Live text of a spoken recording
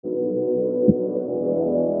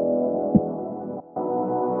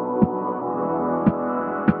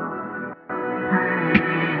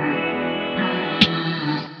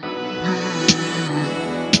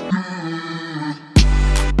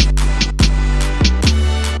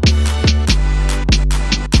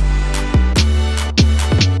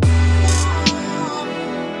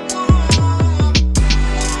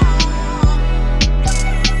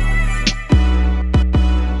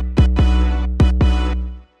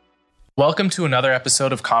Welcome to another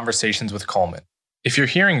episode of Conversations with Coleman. If you're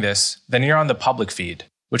hearing this, then you're on the public feed,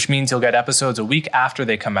 which means you'll get episodes a week after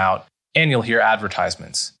they come out, and you'll hear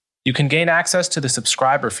advertisements. You can gain access to the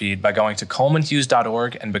subscriber feed by going to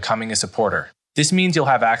colemanhughes.org and becoming a supporter. This means you'll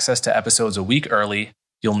have access to episodes a week early,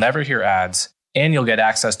 you'll never hear ads, and you'll get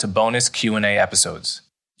access to bonus Q&A episodes.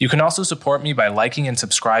 You can also support me by liking and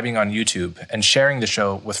subscribing on YouTube and sharing the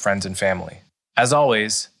show with friends and family. As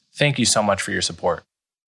always, thank you so much for your support.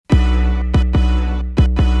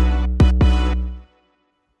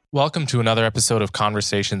 Welcome to another episode of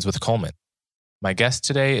Conversations with Coleman. My guest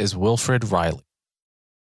today is Wilfred Reilly.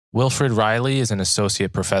 Wilfred Reilly is an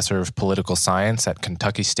associate professor of political science at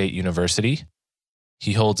Kentucky State University.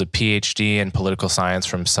 He holds a PhD in political science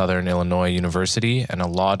from Southern Illinois University and a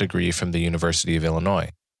law degree from the University of Illinois.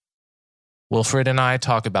 Wilfred and I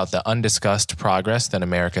talk about the undiscussed progress that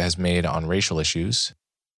America has made on racial issues.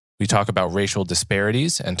 We talk about racial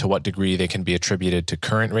disparities and to what degree they can be attributed to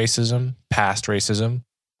current racism, past racism,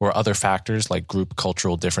 or other factors like group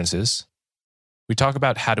cultural differences. We talk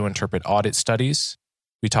about how to interpret audit studies.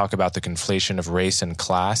 We talk about the conflation of race and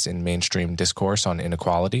class in mainstream discourse on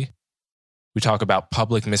inequality. We talk about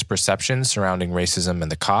public misperceptions surrounding racism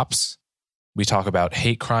and the cops. We talk about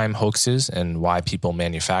hate crime hoaxes and why people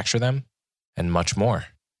manufacture them, and much more.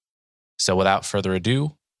 So without further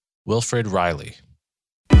ado, Wilfred Reilly.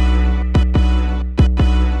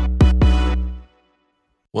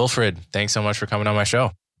 Wilfred, thanks so much for coming on my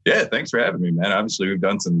show. Yeah, thanks for having me, man. Obviously, we've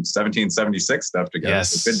done some 1776 stuff together. Yes.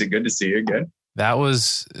 So good to see you again. That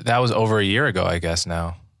was over a year ago, I guess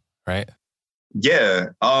now, right? Yeah.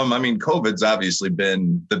 COVID's obviously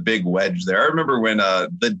been the big wedge there. I remember when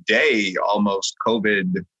the day almost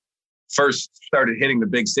COVID first started hitting the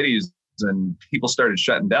big cities and people started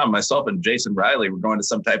shutting down. Myself and Jason Riley were going to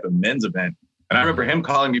some type of men's event. And I remember him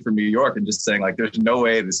calling me from New York and just saying, like, there's no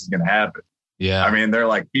way this is going to happen. Yeah. I mean, they're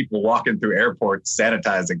like people walking through airports,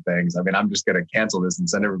 sanitizing things. I mean, I'm just going to cancel this and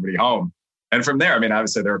send everybody home. And from there, I mean,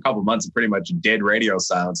 obviously there were a couple of months of pretty much dead radio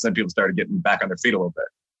silence. Then people started getting back on their feet a little bit.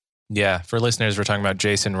 Yeah. For listeners, we're talking about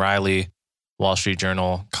Jason Riley, Wall Street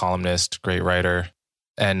Journal columnist, great writer.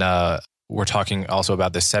 And we're talking also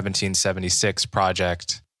about the 1776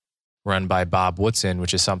 project run by Bob Woodson,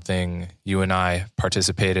 which is something you and I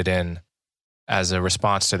participated in as a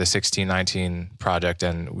response to the 1619 project.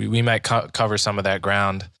 And we might cover some of that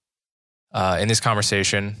ground in this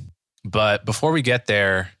conversation. But before we get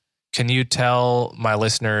there, can you tell my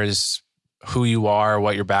listeners who you are,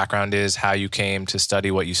 what your background is, how you came to study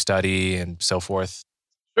what you study, and so forth?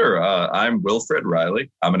 Sure. I'm Wilfred Reilly.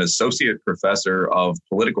 I'm an associate professor of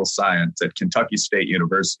political science at Kentucky State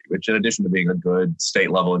University, which in addition to being a good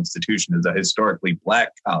state-level institution, is a historically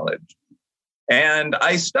Black college. And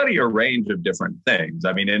I study a range of different things.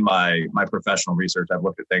 I mean, in my professional research, I've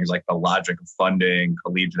looked at things like the logic of funding,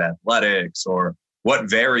 collegiate athletics, or what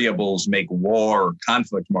variables make war or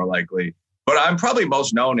conflict more likely. But I'm probably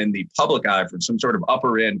most known in the public eye for some sort of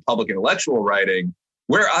upper end public intellectual writing,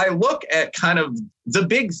 where I look at kind of the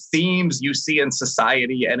big themes you see in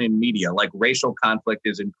society and in media, like racial conflict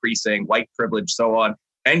is increasing, white privilege, so on,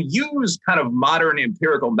 and use kind of modern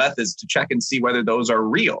empirical methods to check and see whether those are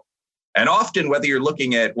real. And often, whether you're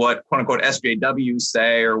looking at what quote unquote SJWs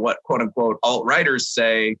say or what quote unquote alt-writers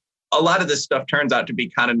say, a lot of this stuff turns out to be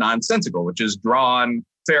kind of nonsensical, which has drawn a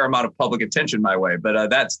fair amount of public attention my way. But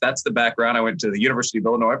that's the background. I went to the University of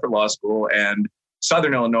Illinois for law school and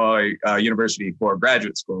Southern Illinois University for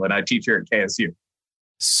graduate school, and I teach here at KSU.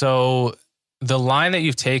 So the line that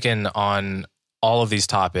you've taken on all of these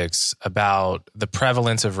topics about the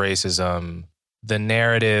prevalence of racism, the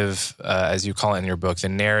narrative, as you call it in your book, the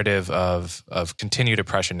narrative of continued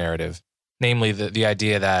oppression narrative, namely the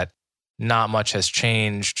idea that not much has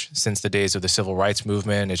changed since the days of the civil rights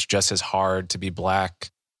movement. It's just as hard to be Black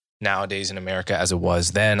nowadays in America as it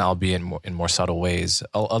was then, albeit in more subtle ways.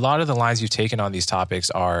 A lot of the lines you've taken on these topics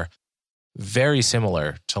are very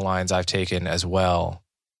similar to lines I've taken as well.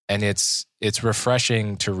 And it's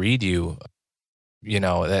refreshing to read you. You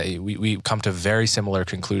know, that we come to very similar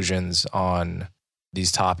conclusions on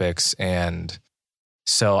these topics. And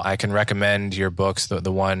so I can recommend your books,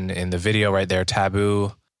 the one in the video right there,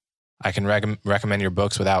 Taboo. I can recommend your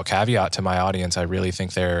books without caveat to my audience. I really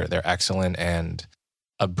think they're excellent and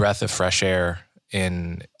a breath of fresh air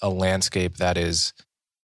in a landscape that is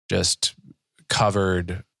just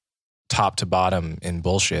covered top to bottom in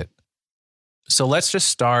bullshit. So let's just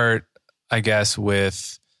start, I guess,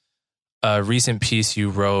 with a recent piece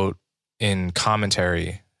you wrote in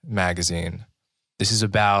Commentary magazine. This is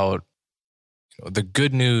about the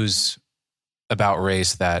good news about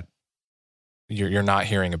race that you're not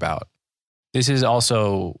hearing about. This is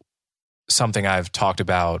also something I've talked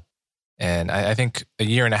about. And I think a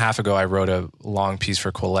year and a half ago, I wrote a long piece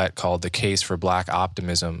for Quillette called The Case for Black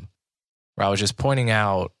Optimism, where I was just pointing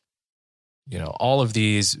out, all of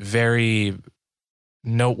these very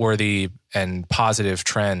noteworthy and positive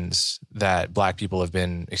trends that Black people have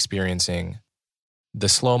been experiencing. The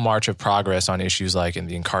slow march of progress on issues like in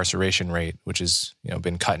the incarceration rate, which has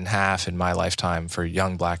been cut in half in my lifetime for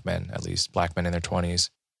young Black men, at least Black men in their 20s.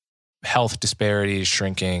 Health disparities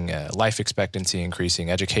shrinking, life expectancy increasing,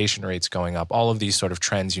 education rates going up, all of these sort of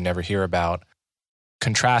trends you never hear about,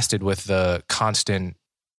 contrasted with the constant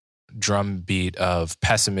drumbeat of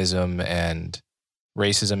pessimism and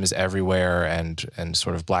racism is everywhere and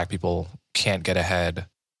sort of Black people can't get ahead.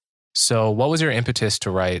 So what was your impetus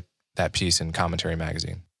to write that piece in Commentary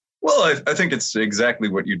Magazine? Well, I think it's exactly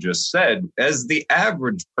what you just said. As the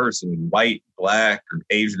average person, white, Black, or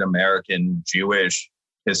Asian American, Jewish,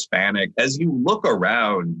 Hispanic, as you look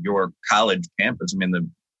around your college campus, the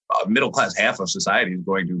middle class half of society is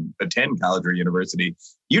going to attend college or university,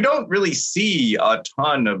 you don't really see a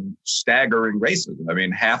ton of staggering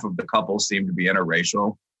racism. Half of the couples seem to be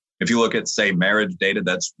interracial. If you look at, say, marriage data,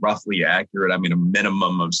 that's roughly accurate. A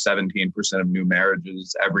minimum of 17% of new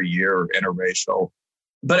marriages every year are interracial.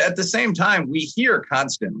 But at the same time, we hear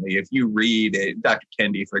constantly, if you read Dr.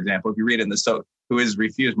 Kendi, for example, if you read in the who has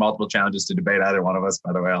refused multiple challenges to debate either one of us,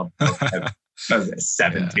 by the way, I was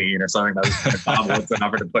 17 or something. That was Bob Woodson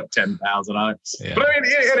offered to put 10,000 on it. Yeah. But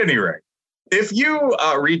at any rate, if you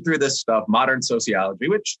read through this stuff, modern sociology,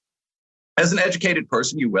 which as an educated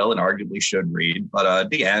person, you will and arguably should read, but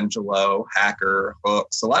D'Angelo, Hacker,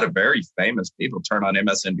 Hooks, a lot of very famous people turn on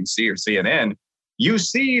MSNBC or CNN, you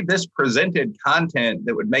see this presented content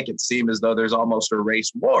that would make it seem as though there's almost a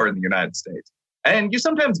race war in the United States. And you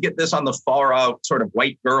sometimes get this on the far out sort of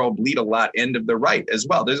white girl bleed a lot end of the right as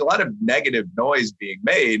well. There's a lot of negative noise being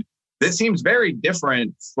made that seems very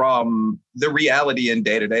different from the reality in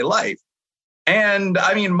day-to-day life. And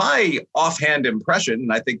my offhand impression,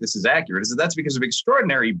 and I think this is accurate, is that that's because of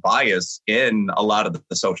extraordinary bias in a lot of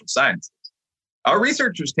the social sciences. Our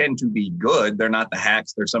researchers tend to be good. They're not the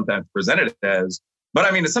hacks they're sometimes presented as.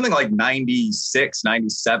 But it's something like 96,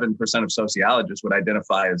 97% of sociologists would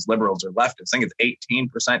identify as liberals or leftists. I think it's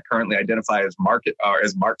 18% currently identify as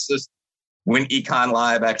Marxist. When Econ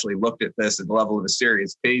Live actually looked at this at the level of a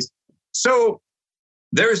serious piece. So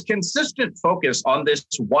there's consistent focus on this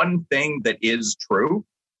one thing that is true,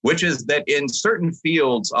 which is that in certain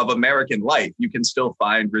fields of American life, you can still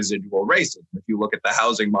find residual racism. If you look at the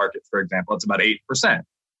housing market, for example, it's about 8%.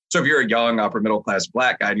 So if you're a young upper middle class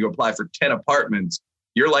Black guy and you apply for 10 apartments,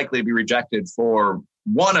 you're likely to be rejected for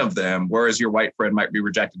one of them, whereas your white friend might be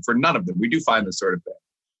rejected for none of them. We do find this sort of thing.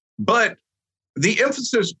 But the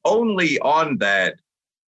emphasis only on that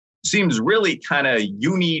seems really kind of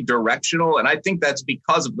unidirectional. And I think that's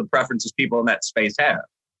because of the preferences people in that space have.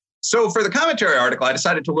 So for the commentary article, I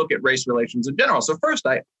decided to look at race relations in general. So first,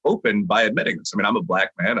 I opened by admitting this. I'm a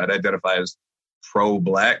Black man. I'd identify as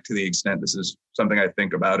pro-Black to the extent this is something I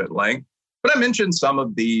think about at length. But I mentioned some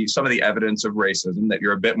of the evidence of racism, that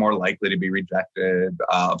you're a bit more likely to be rejected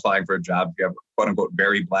applying for a job if you have a quote unquote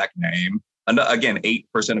very Black name. And again,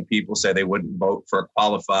 8% of people say they wouldn't vote for a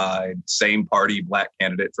qualified same party Black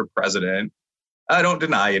candidate for president. I don't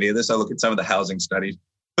deny any of this. I look at some of the housing studies.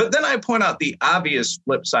 But then I point out the obvious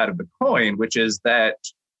flip side of the coin, which is that,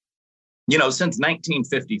 since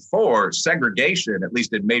 1954, segregation, at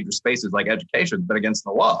least in major spaces like education, has been against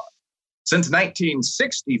the law. Since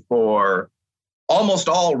 1964, almost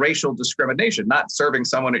all racial discrimination, not serving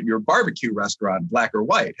someone at your barbecue restaurant, Black or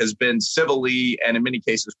white, has been civilly and in many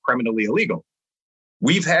cases criminally illegal.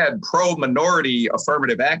 We've had pro-minority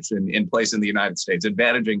affirmative action in place in the United States,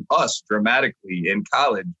 advantaging us dramatically in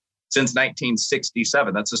college since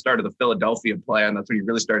 1967. That's the start of the Philadelphia Plan. That's when you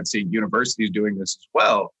really started seeing universities doing this as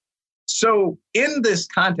well. So in this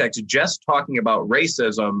context, just talking about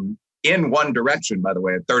racism in one direction, by the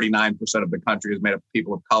way, 39% of the country is made up of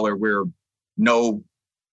people of color. We're no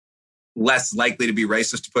less likely to be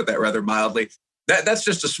racist, to put that rather mildly. That's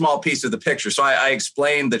just a small piece of the picture. So I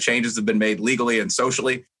explained the changes that have been made legally and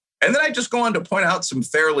socially. And then I just go on to point out some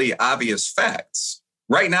fairly obvious facts.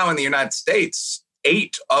 Right now in the United States,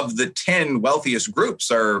 8 of the 10 wealthiest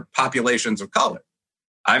groups are populations of color.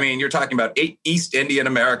 You're talking about 8 East Indian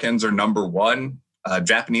Americans are number 1.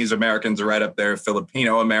 Japanese Americans are right up there.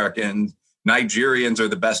 Filipino Americans, Nigerians are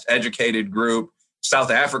the best educated group.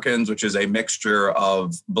 South Africans, which is a mixture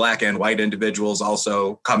of Black and white individuals,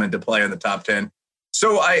 also come into play in the top 10.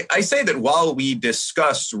 So I say that while we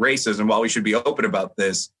discuss racism, while we should be open about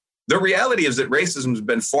this, the reality is that racism has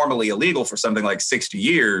been formally illegal for something like 60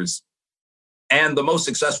 years. And the most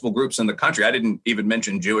successful groups in the country, I didn't even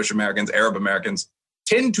mention Jewish Americans, Arab Americans,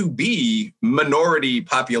 tend to be minority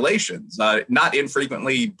populations, not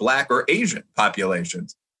infrequently Black or Asian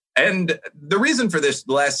populations. And the reason for this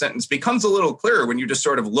last sentence becomes a little clearer when you just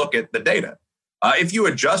sort of look at the data. If you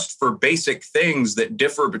adjust for basic things that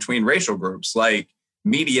differ between racial groups, like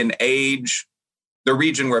median age, the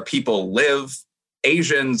region where people live,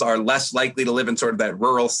 Asians are less likely to live in sort of that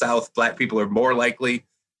rural South. Black people are more likely.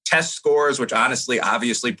 Test scores, which honestly,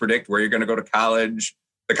 obviously predict where you're going to go to college,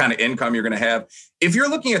 the kind of income you're going to have. If you're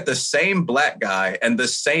looking at the same Black guy and the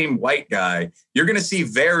same white guy, you're going to see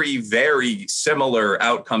very, very similar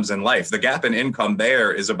outcomes in life. The gap in income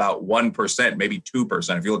there is about 1%, maybe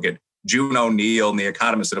 2%. If you look at June O'Neill and the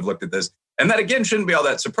economists that have looked at this. And that, again, shouldn't be all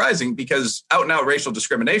that surprising because out and out racial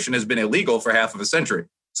discrimination has been illegal for half of a century.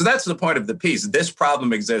 So that's the point of the piece. This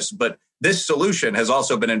problem exists, but this solution has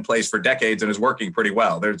also been in place for decades and is working pretty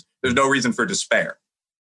well. There's no reason for despair.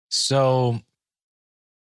 So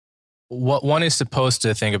what one is supposed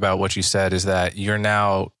to think about what you said is that you're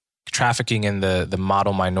now trafficking in the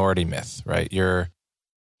model minority myth, right? You're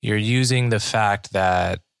using the fact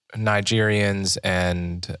that Nigerians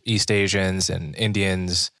and East Asians and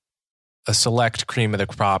Indians, a select cream of the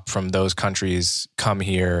crop from those countries, come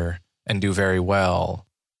here and do very well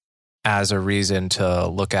as a reason to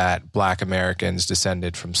look at Black Americans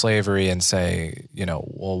descended from slavery and say,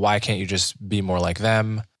 well, why can't you just be more like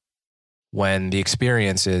them? When the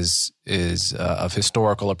experience is of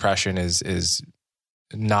historical oppression is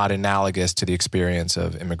not analogous to the experience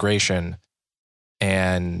of immigration,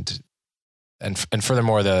 and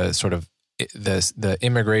furthermore, the sort of the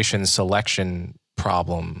immigration selection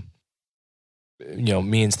problem,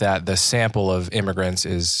 means that the sample of immigrants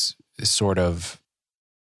is sort of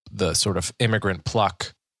the sort of immigrant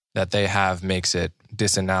pluck that they have makes it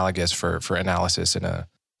disanalogous for analysis in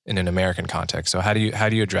an American context. So how do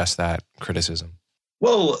you address that criticism?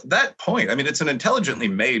 Well, that point, I mean, it's an intelligently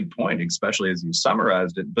made point, especially as you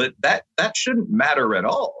summarized it, but that shouldn't matter at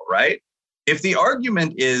all, right? If the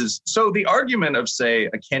argument the argument of, say,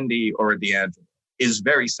 a Kendi or a D'Angelo is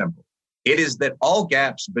very simple. It is that all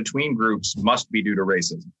gaps between groups must be due to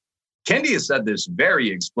racism. Kendi has said this very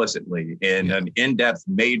explicitly in an in-depth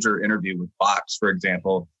major interview with Fox, for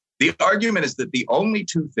example. The argument is that the only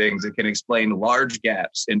two things that can explain large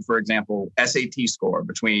gaps in, for example, SAT score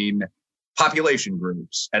between population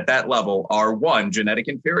groups at that level are, one, genetic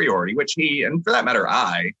inferiority, which he, and for that matter,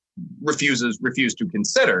 I, refuse to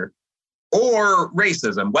consider, or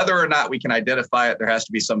racism. Whether or not we can identify it, there has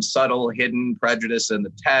to be some subtle hidden prejudice in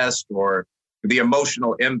the test, or the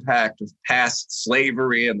emotional impact of past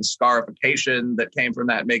slavery and the scarification that came from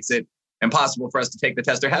that makes it impossible for us to take the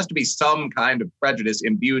test. There has to be some kind of prejudice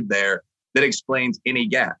imbued there that explains any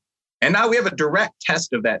gap. And now we have a direct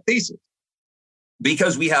test of that thesis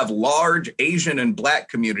because we have large Asian and Black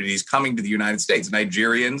communities coming to the United States,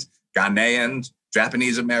 Nigerians, Ghanaians,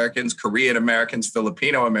 Japanese Americans, Korean Americans,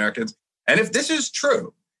 Filipino Americans. And if this is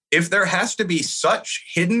true, if there has to be such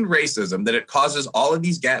hidden racism that it causes all of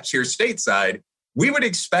these gaps here stateside, we would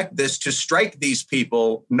expect this to strike these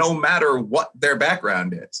people no matter what their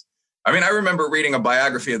background is. I mean, I remember reading a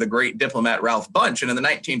biography of the great diplomat Ralph Bunche, and in the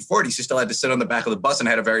 1940s, he still had to sit on the back of the bus and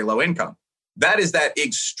had a very low income. That is that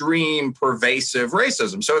extreme, pervasive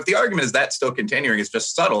racism. So if the argument is that still continuing, it's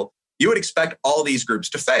just subtle, you would expect all these groups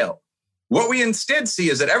to fail. What we instead see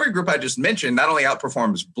is that every group I just mentioned not only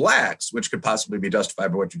outperforms Blacks, which could possibly be justified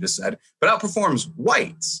by what you just said, but outperforms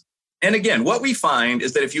whites. And again, what we find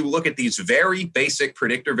is that if you look at these very basic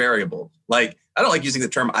predictor variables, like, I don't like using the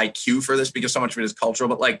term IQ for this because so much of it is cultural,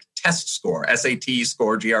 but like test score, SAT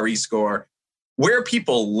score, GRE score, where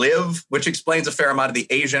people live, which explains a fair amount of the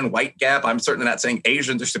Asian-white gap. I'm certainly not saying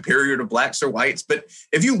Asians are superior to Blacks or whites, but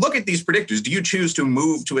if you look at these predictors, do you choose to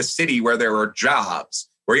move to a city where there are jobs,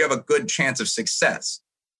 where you have a good chance of success?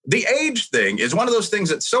 The age thing is one of those things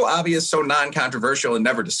that's so obvious, so non-controversial, and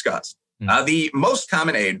never discussed. The most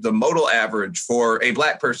common age, the modal average for a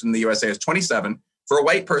Black person in the USA is 27. For a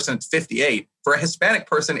white person, it's 58. For a Hispanic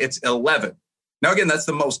person, it's 11. Now, again, that's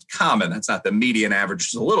the most common. That's not the median average.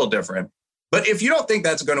 It's a little different. But if you don't think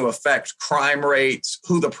that's going to affect crime rates,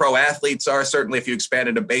 who the pro athletes are, certainly if you expand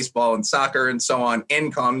into baseball and soccer and so on,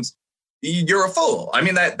 incomes, you're a fool. I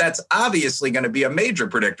mean, that's obviously going to be a major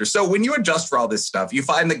predictor. So when you adjust for all this stuff, you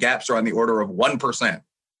find the gaps are on the order of 1%.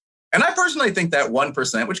 And I personally think that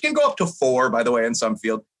 1%, which can go up to 4, by the way, in some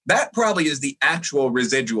field, that probably is the actual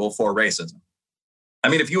residual for racism. I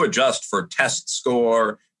mean, if you adjust for test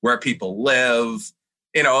score, where people live,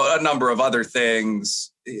 a number of other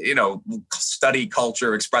things, study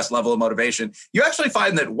culture, express level of motivation, you actually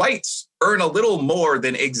find that whites earn a little more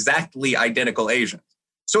than exactly identical Asians.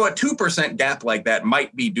 So a 2% gap like that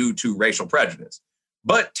might be due to racial prejudice.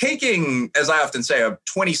 But taking, as I often say, a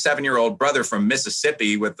 27-year-old brother from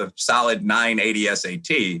Mississippi with a solid 980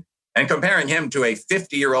 SAT and comparing him to a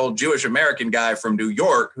 50-year-old Jewish American guy from New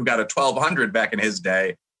York who got a 1200 back in his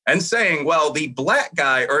day and saying, well, the black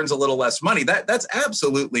guy earns a little less money, that's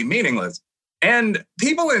absolutely meaningless. And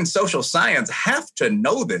people in social science have to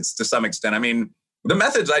know this to some extent. I mean, the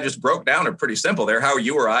methods I just broke down are pretty simple. They're how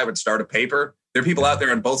you or I would start a paper. There are people out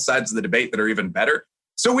there on both sides of the debate that are even better.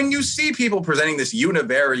 So when you see people presenting this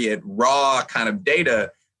univariate, raw kind of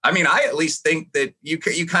data, I mean, I at least think that you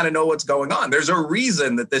kind of know what's going on. There's a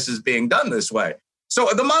reason that this is being done this way. So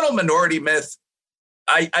the model minority myth,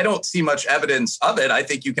 I don't see much evidence of it. I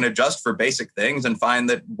think you can adjust for basic things and find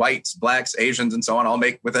that whites, blacks, Asians, and so on all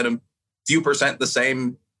make within a few percent the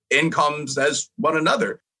same incomes as one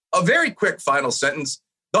another. A very quick final sentence.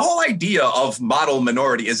 The whole idea of model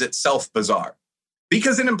minority is itself bizarre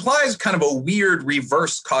because it implies kind of a weird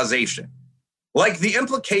reverse causation. Like the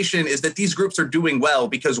implication is that these groups are doing well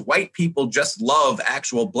because white people just love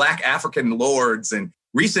actual black African lords and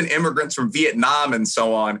recent immigrants from Vietnam and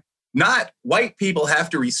so on. Not white people have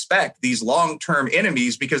to respect these long-term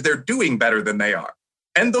enemies because they're doing better than they are.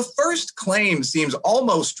 And the first claim seems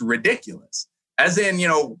almost ridiculous. As in,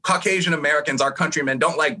 Caucasian Americans, our countrymen,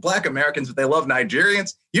 don't like black Americans, but they love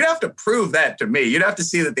Nigerians. You'd have to prove that to me. You'd have to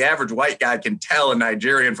see that the average white guy can tell a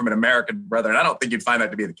Nigerian from an American brother. And I don't think you'd find that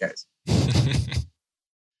to be the case.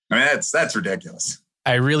 I mean, that's ridiculous.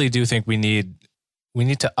 I really do think we need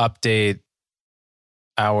to update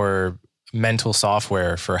our mental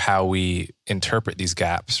software for how we interpret these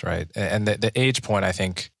gaps, right? And the age point, I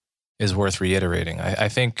think, is worth reiterating. I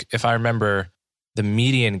think if I remember, the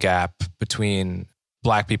median gap between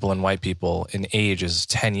black people and white people in age is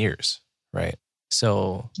 10 years, right?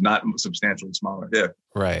 So not substantially smaller. Yeah.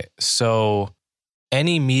 Right. So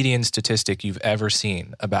any median statistic you've ever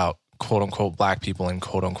seen about quote unquote black people and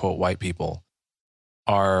quote unquote white people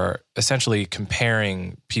are essentially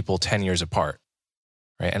comparing people 10 years apart,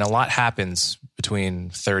 right? And a lot happens between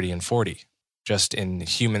 30 and 40 just in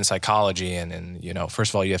human psychology. And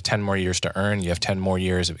first of all, you have 10 more years to earn. You have 10 more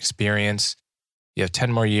years of experience. You have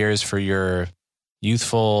 10 more years for your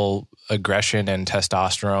youthful aggression and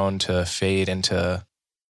testosterone to fade into,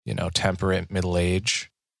 temperate middle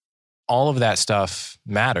age. All of that stuff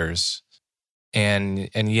matters. And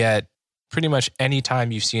yet, pretty much any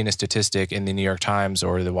time you've seen a statistic in the New York Times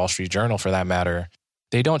or the Wall Street Journal, for that matter,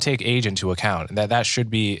 they don't take age into account. That should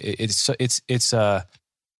be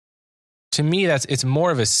to me it's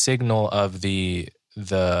more of a signal of the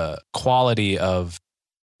quality of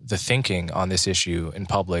the thinking on this issue in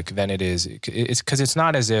public than it is. It's because it's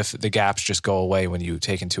not as if the gaps just go away when you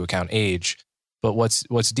take into account age. But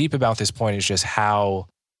what's deep about this point is just how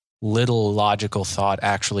little logical thought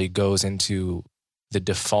actually goes into the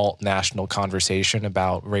default national conversation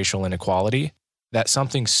about racial inequality. That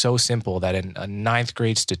something so simple that in a 9th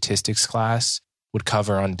grade statistics class would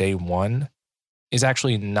cover on day one is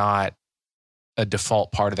actually not a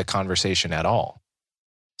default part of the conversation at all.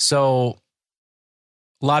 So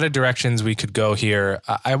a lot of directions we could go here.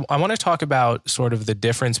 I want to talk about sort of the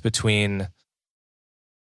difference between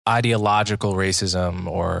ideological racism,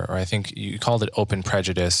 or I think you called it open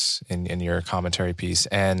prejudice in your commentary piece,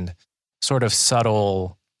 and sort of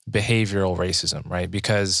subtle behavioral racism, right?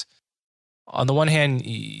 Because on the one hand,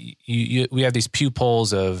 we have these Pew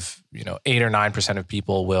polls of 8 or 9% of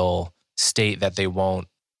people will state that they won't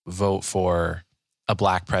vote for a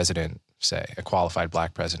black president, say a qualified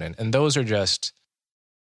black president, and those are just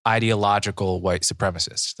ideological white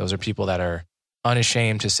supremacists. Those are people that are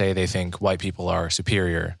unashamed to say they think white people are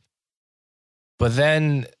superior. But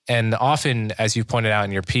then, and often, as you pointed out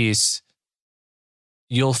in your piece,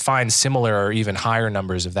 you'll find similar or even higher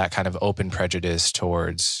numbers of that kind of open prejudice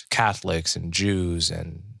towards Catholics and Jews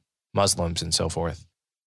and Muslims and so forth.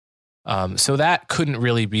 So that couldn't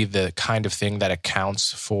really be the kind of thing that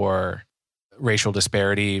accounts for racial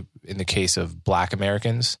disparity in the case of black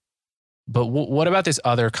Americans. But what about this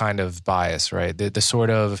other kind of bias, right? The sort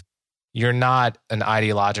of, you're not an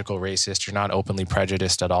ideological racist, you're not openly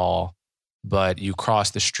prejudiced at all, but you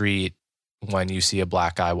cross the street when you see a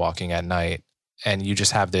black guy walking at night, and you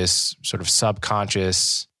just have this sort of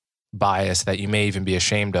subconscious bias that you may even be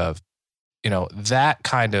ashamed of. That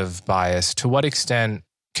kind of bias, to what extent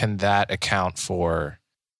can that account for,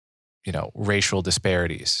 racial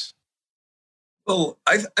disparities? Well,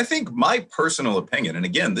 I think my personal opinion, and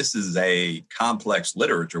again, this is a complex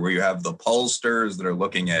literature where you have the pollsters that are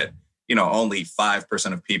looking at, only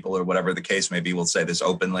 5% of people or whatever the case may be will say this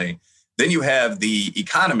openly. Then you have the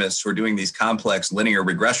economists who are doing these complex linear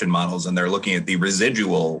regression models, and they're looking at the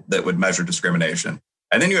residual that would measure discrimination.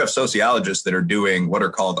 And then you have sociologists that are doing what are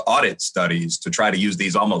called audit studies to try to use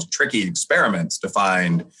these almost tricky experiments to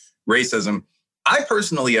find racism. I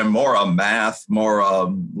personally am more a math, more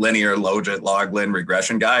a linear logit log lin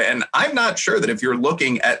regression guy. And I'm not sure that if you're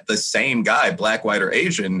looking at the same guy, black, white, or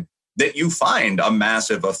Asian, that you find a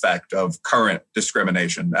massive effect of current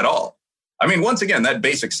discrimination at all. I mean, once again, that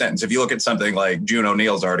basic sentence, if you look at something like June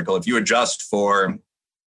O'Neill's article, if you adjust for,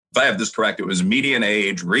 if I have this correct, it was median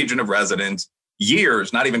age, region of residence,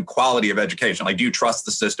 years, not even quality of education. Like, do you trust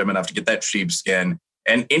the system enough to get that sheepskin?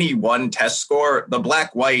 And any one test score, the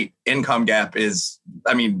black-white income gap is,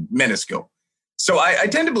 minuscule. So I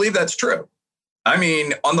tend to believe that's true. I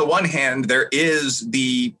mean, on the one hand, there is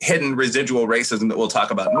the hidden residual racism that we'll talk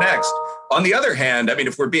about next. On the other hand,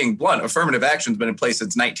 if we're being blunt, affirmative action's been in place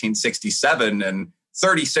since 1967, and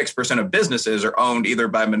 36% of businesses are owned either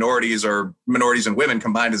by minorities or minorities and women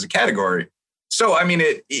combined as a category. So,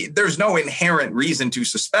 there's no inherent reason to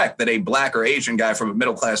suspect that a black or Asian guy from a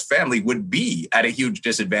middle-class family would be at a huge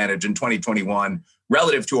disadvantage in 2021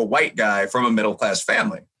 relative to a white guy from a middle-class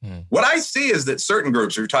family. What I see is that certain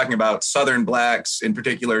groups, we're talking about Southern blacks, in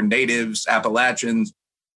particular, natives, Appalachians,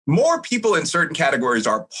 more people in certain categories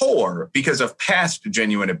are poor because of past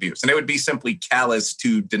genuine abuse. And it would be simply callous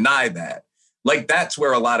to deny that. Like, that's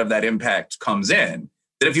where a lot of that impact comes in.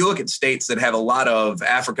 That if you look at states that have a lot of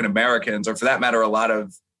African Americans, or for that matter, a lot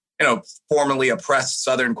of, formerly oppressed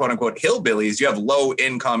Southern quote unquote hillbillies, you have low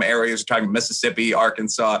income areas, we're talking Mississippi,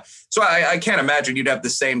 Arkansas. So I can't imagine you'd have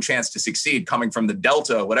the same chance to succeed coming from the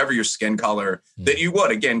Delta, whatever your skin color, that you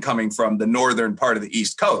would, again, coming from the northern part of the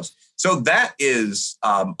East Coast. So that is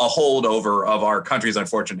a holdover of our country's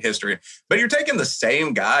unfortunate history. But you're taking the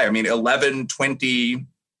same guy, 11, 20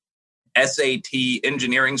 SAT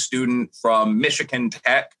engineering student from Michigan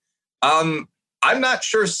Tech. I'm not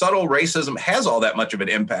sure subtle racism has all that much of an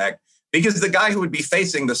impact, because the guy who would be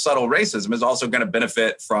facing the subtle racism is also going to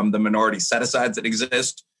benefit from the minority set-asides that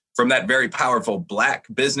exist from that very powerful black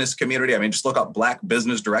business community. Just look up black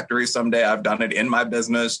business directory someday. I've done it in my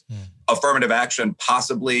business. Affirmative action,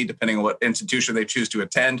 possibly, depending on what institution they choose to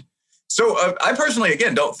attend. So I personally,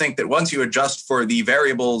 again, don't think that once you adjust for the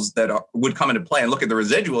variables that would come into play and look at the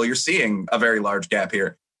residual, you're seeing a very large gap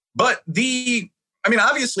here. But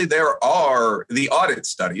obviously there are the audit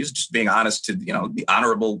studies, just being honest to, the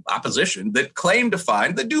honorable opposition, that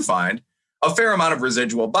do find a fair amount of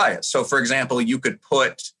residual bias. So, for example, you could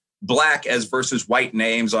put black as versus white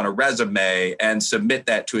names on a resume and submit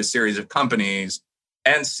that to a series of companies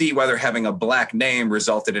and see whether having a black name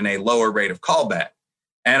resulted in a lower rate of callback.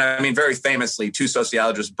 And very famously, two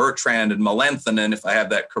sociologists, Bertrand and Melanchthon, if I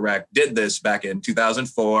have that correct, did this back in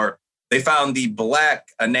 2004. They found the black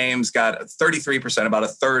names got 33%, about a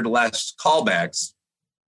third less callbacks.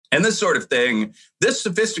 And this sort of thing, this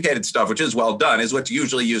sophisticated stuff, which is well done, is what's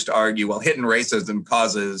usually used to argue, well, hidden racism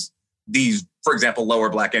causes these, for example, lower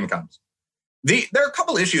black incomes. There are a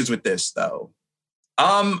couple issues with this, though.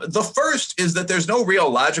 The first is that there's no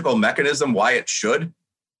real logical mechanism why it should.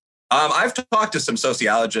 I've talked to some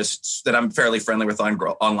sociologists that I'm fairly friendly with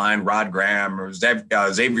online, Rod Graham or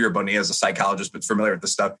Xavier Bonilla is a psychologist, but familiar with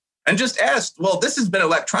this stuff, and just asked, well, this has been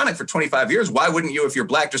electronic for 25 years. Why wouldn't you, if you're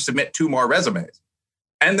black, just submit 2 more resumes?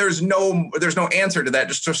 And there's no answer to that,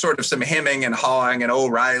 just sort of some hemming and hawing and, oh,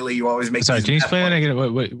 Riley, you always make. Sorry, can you explain that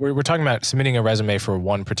again? We're talking about submitting a resume for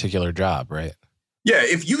one particular job, right? Yeah,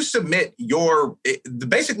 if you submit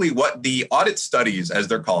basically what the audit studies, as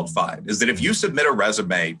they're called, find is that if you submit a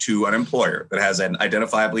resume to an employer that has an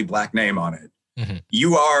identifiably black name on it,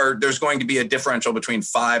 there's going to be a differential between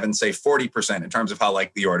 5 and say 40% in terms of how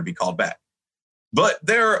likely you are to be called back. But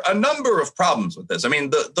there are a number of problems with this.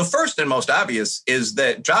 The first and most obvious is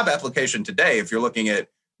that job application today, if you're looking at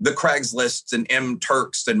the Craigslists and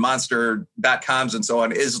MTurks and Monster.coms and so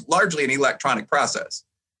on, is largely an electronic process.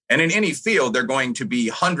 And in any field, there are going to be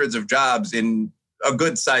hundreds of jobs in a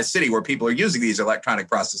good-sized city where people are using these electronic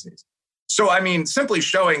processes. So, simply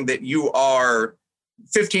showing that you are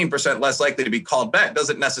 15% less likely to be called back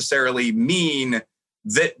doesn't necessarily mean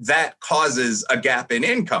that that causes a gap in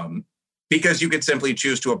income, because you could simply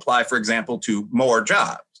choose to apply, for example, to more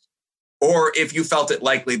jobs. Or if you felt it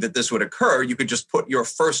likely that this would occur, you could just put your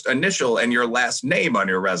first initial and your last name on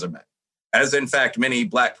your resume, as in fact many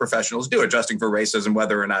black professionals do, adjusting for racism,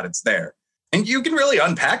 whether or not it's there. And you can really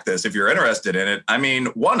unpack this if you're interested in it. I mean,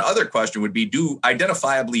 one other question would be, do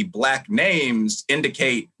identifiably Black names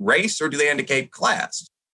indicate race or do they indicate class?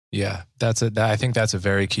 Yeah, I think that's a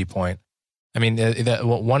very key point. I mean,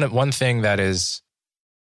 one thing that is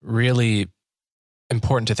really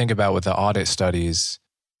important to think about with the audit studies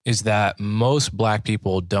is that most Black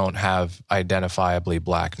people don't have identifiably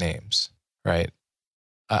Black names, right?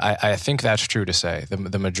 I think that's true to say,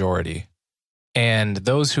 the majority. And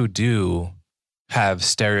those who do have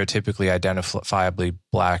stereotypically identifiably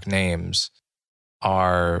Black names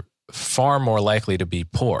are far more likely to be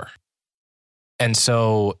poor. And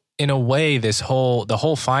so in a way, the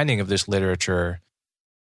whole finding of this literature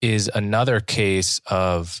is another case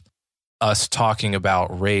of us talking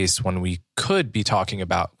about race when we could be talking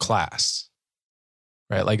about class,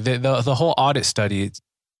 right? Like the whole audit study,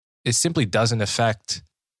 it simply doesn't affect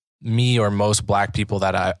me or most Black people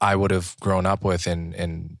that I would have grown up with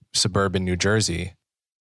in suburban New Jersey,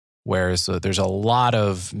 whereas there's a lot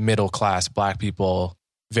of middle-class Black people,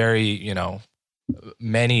 very,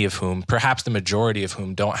 many of whom, perhaps the majority of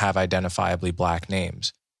whom, don't have identifiably Black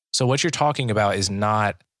names. So what you're talking about is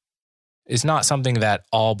not something that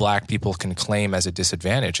all Black people can claim as a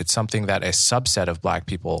disadvantage. It's something that a subset of Black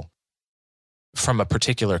people from a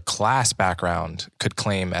particular class background could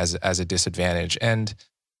claim as a disadvantage. And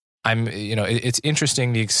it's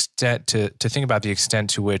interesting the extent to think about the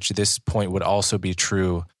extent to which this point would also be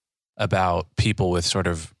true about people with sort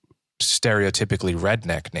of stereotypically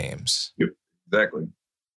redneck names. Yep, exactly.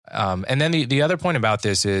 And then the other point about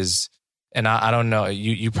this is, and I don't know,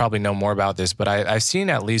 you probably know more about this, but I've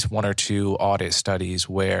seen at least one or two audit studies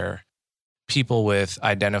where people with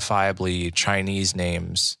identifiably Chinese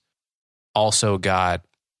names also got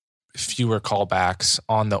fewer callbacks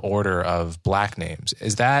on the order of Black names.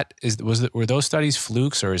 Were those studies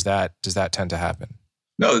flukes, or does that tend to happen?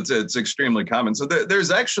 No, it's extremely common. So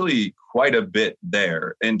there's actually quite a bit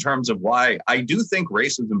there in terms of why I do think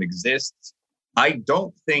racism exists. I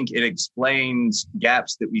don't think it explains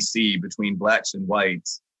gaps that we see between Blacks and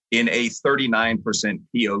whites in a 39%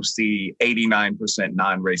 POC, 89%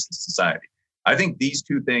 non-racist society. I think these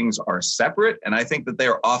two things are separate, and I think that they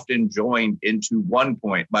are often joined into one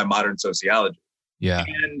point by modern sociology. Yeah.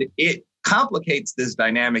 And it complicates this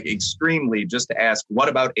dynamic extremely just to ask, what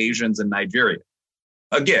about Asians in Nigeria?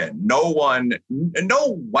 Again, no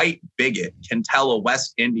white bigot can tell a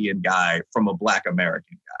West Indian guy from a Black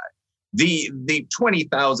American guy. The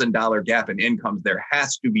 $20,000 gap in incomes there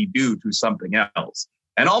has to be due to something else.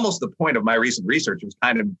 And almost the point of my recent research was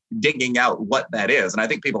kind of digging out what that is. And I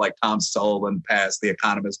think people like Tom Sowell and Pass, The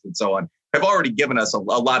Economist, and so on, have already given us a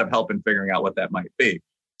lot of help in figuring out what that might be.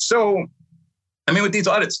 So, I mean, with these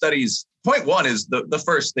audit studies, point one is the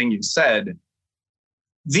first thing you said.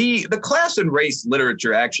 The class and race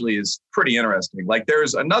literature actually is pretty interesting. Like,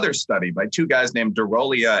 there's another study by two guys named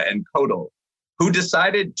Darolia and Kodal, who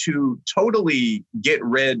decided to totally get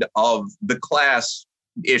rid of the class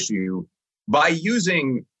issue by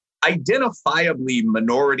using identifiably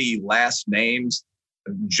minority last names,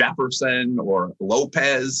 Jefferson or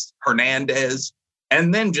Lopez, Hernandez,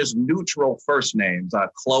 and then just neutral first names.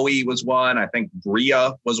 Chloe was one, I think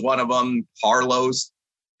Bria was one of them, Carlos,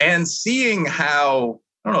 and seeing how,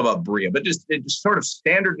 I don't know about Bria, but just sort of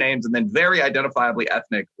standard names and then very identifiably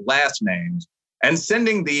ethnic last names, and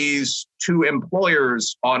sending these to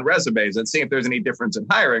employers on resumes and seeing if there's any difference in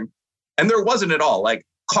hiring. And there wasn't at all. Like,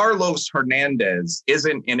 Carlos Hernandez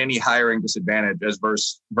isn't in any hiring disadvantage as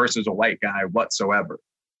versus a white guy whatsoever.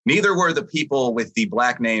 Neither were the people with the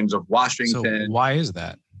Black names of Washington. So why is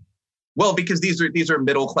that? Well, because these are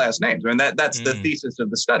middle class names, and that's the thesis of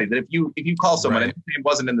the study. That if you call someone, and his name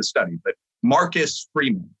wasn't in the study, but Marcus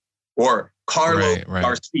Freeman or Carlos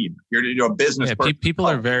Garcia, you're a business person. People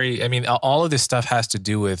are very. I mean, all of this stuff has to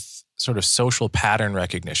do with sort of social pattern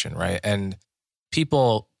recognition, right? And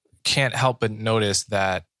people can't help but notice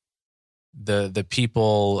that the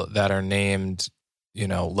people that are named,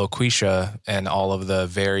 Loquisha and all of the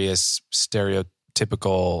various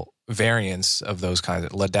stereotypical variants of those kinds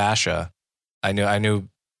of Ladasha. I knew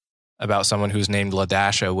about someone who's named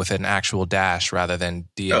Ladasha with an actual dash rather than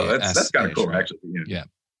D. Oh, that's kind of cool, actually. Yeah.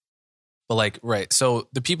 But so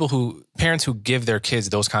the parents who give their kids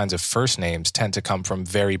those kinds of first names tend to come from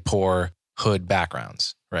very poor hood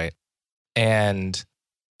backgrounds, right? And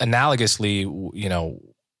analogously,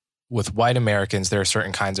 with white Americans, there are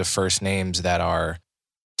certain kinds of first names that are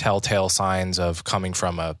telltale signs of coming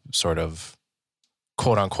from a sort of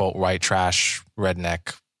quote unquote white trash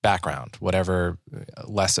redneck background, whatever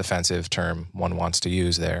less offensive term one wants to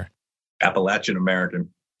use there. Appalachian American.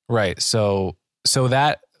 Right. So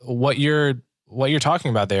that what you're what you're talking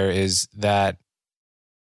about there is that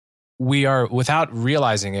we are, without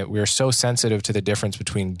realizing it, we are so sensitive to the difference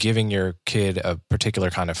between giving your kid a particular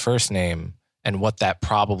kind of first name and what that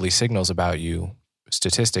probably signals about you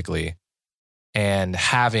statistically, and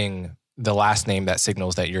having the last name that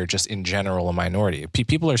signals that you're just in general a minority.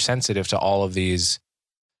 People are sensitive to all of these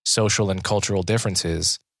social and cultural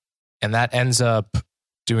differences, and that ends up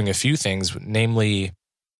doing a few things, namely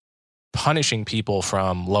punishing people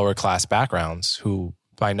from lower class backgrounds who,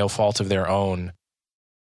 by no fault of their own,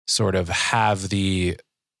 sort of have the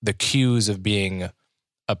cues of being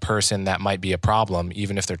a person that might be a problem,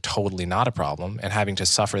 even if they're totally not a problem, and having to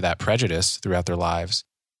suffer that prejudice throughout their lives.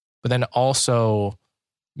 But then also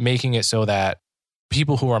making it so that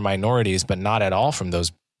people who are minorities, but not at all from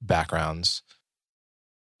those backgrounds,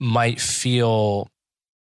 might feel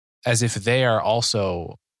as if they are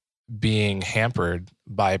also being hampered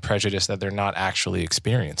by prejudice that they're not actually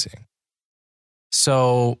experiencing.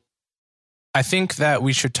 So I think that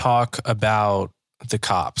we should talk about the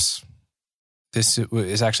cops. This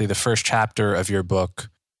is actually the first chapter of your book,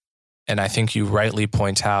 and I think you rightly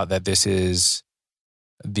point out that this is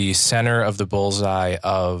the center of the bullseye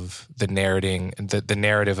of the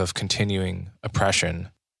narrative of continuing oppression,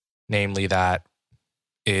 namely that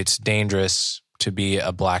it's dangerous to be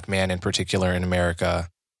a black man in particular in America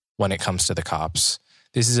when it comes to the cops.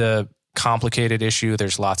 This is a complicated issue.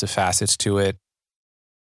 There's lots of facets to it.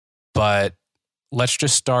 But let's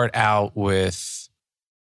just start out with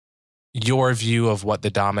your view of what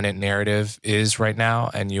the dominant narrative is right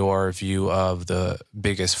now and your view of the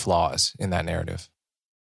biggest flaws in that narrative.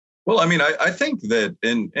 Well, I mean, I think that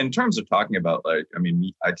in terms of talking about, like, I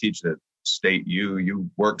mean, I teach at State U. You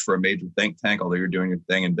worked for a major think tank, although you're doing your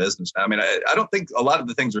thing in business. I mean, I don't think a lot of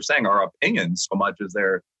the things we're saying are opinions so much as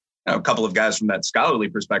they're, you know, a couple of guys from that scholarly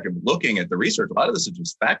perspective looking at the research. A lot of this is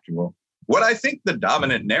just factual. What I think the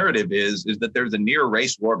dominant narrative is that there's a near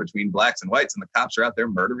race war between blacks and whites, and the cops are out there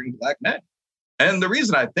murdering black men. And the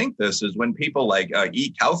reason I think this is when people like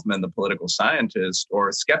E. Kaufman, the political scientist,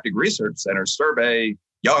 or Skeptic Research Center survey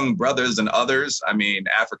young brothers and others, I mean,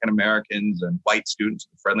 African Americans and white students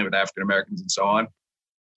friendly with African Americans and so on,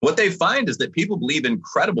 what they find is that people believe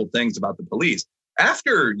incredible things about the police.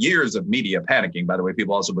 After years of media panicking, by the way,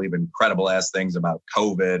 people also believe incredible ass things about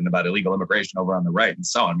COVID and about illegal immigration over on the right and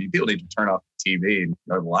so on. I mean, people need to turn off the TV and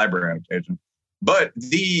go to the library on occasion. But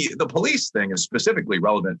the police thing is specifically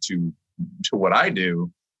relevant to what I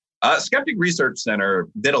do. Skeptic Research Center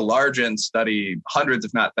did a large end study, hundreds,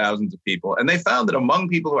 if not thousands of people, and they found that among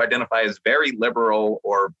people who identify as very liberal,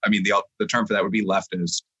 or I mean, the term for that would be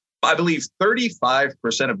leftist, I believe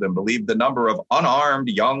 35% of them believe the number of unarmed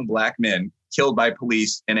young black men killed by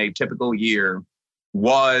police in a typical year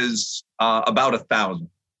was about 1,000.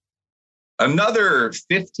 Another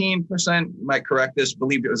 15%, you might correct this,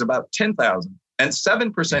 believed it was about 10,000, and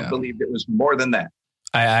 7% believed it was more than that.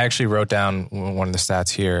 I actually wrote down one of the stats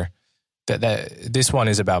here that this one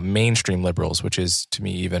is about mainstream liberals, which is to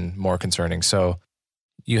me even more concerning. So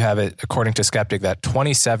you have it, according to Skeptic, that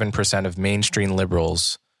 27% of mainstream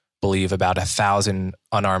liberals believe about 1,000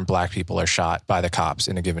 unarmed black people are shot by the cops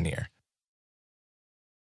in a given year.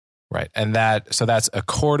 Right. And so that's a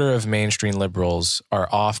quarter of mainstream liberals are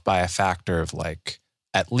off by a factor of like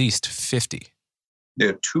at least 50.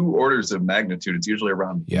 Yeah, 2 orders of magnitude. It's usually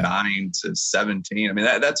around 9 to 17. I mean,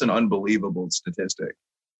 that's an unbelievable statistic.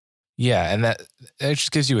 Yeah, and that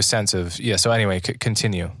just gives you a sense of, so anyway,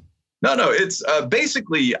 continue. No, it's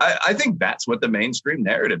basically, I think that's what the mainstream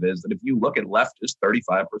narrative is, that if you look at leftists,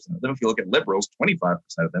 35% of them, if you look at liberals, 25%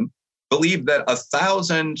 of them, believe that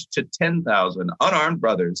 1,000 to 10,000 unarmed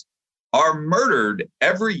brothers are murdered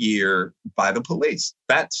every year by the police.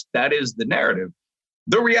 That is the narrative.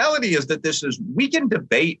 The reality is that we can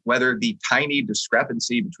debate whether the tiny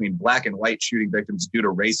discrepancy between black and white shooting victims due to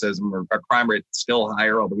racism or a crime rate still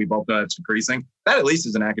higher, although we both know it's increasing. That at least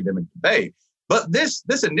is an academic debate. But this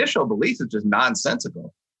initial belief is just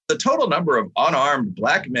nonsensical. The total number of unarmed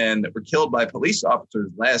black men that were killed by police officers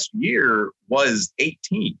last year was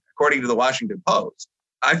 18, according to the Washington Post.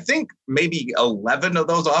 I think maybe 11 of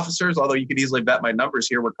those officers, although you could easily bet my numbers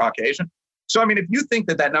here, were Caucasian. So, I mean, if you think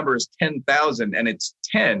that number is 10,000 and it's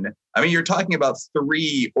 10, I mean, you're talking about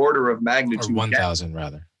 3 order of magnitude. Or 1,000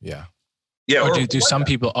 rather. Yeah. Yeah. Or do some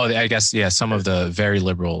people, I guess, some of the very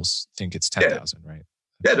liberals think it's 10,000, right?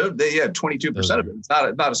 Yeah, they had 22% of it. It's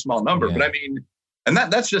not a small number, but I mean, and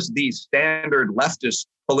that's just the standard leftist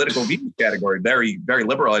political view category, very, very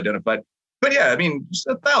liberal identified. But yeah, I mean, just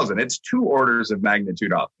 1,000, it's 2 orders of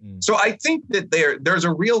magnitude up. So I think that there's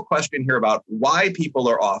a real question here about why people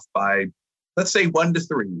are off by let's say 1 to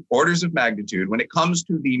 3 orders of magnitude when it comes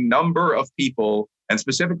to the number of people, and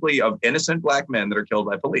specifically of innocent Black men that are killed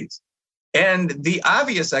by police. And the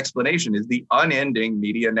obvious explanation is the unending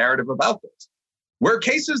media narrative about this, where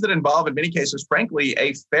cases that involve, in many cases, frankly,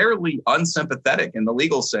 a fairly unsympathetic in the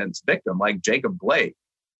legal sense victim like Jacob Blake,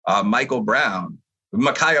 Michael Brown,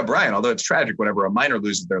 Ma'Khia Bryant, although it's tragic whenever a minor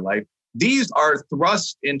loses their life, these are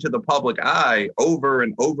thrust into the public eye over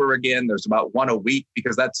and over again. There's about 1 a week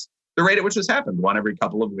because that's the rate at which this happens, 1 every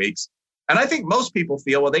couple of weeks. And I think most people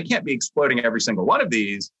feel, well, they can't be exploiting every single one of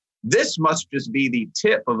these. This must just be the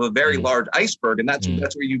tip of a very large iceberg. And that's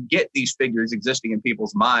where you get these figures existing in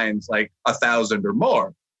people's minds, like 1,000 or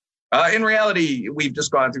more. In reality, we've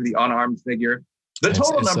just gone through the unarmed figure. The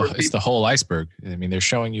total number of people. It's the whole iceberg. I mean, they're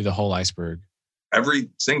showing you the whole iceberg. Every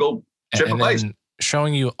single chip of ice.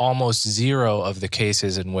 Showing you almost zero of the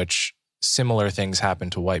cases in which similar things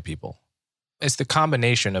happen to white people. It's the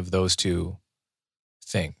combination of those two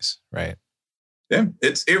things, right? Yeah,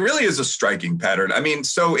 it really is a striking pattern. I mean,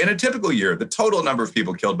 so in a typical year, the total number of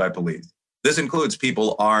people killed by police, this includes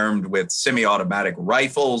people armed with semi-automatic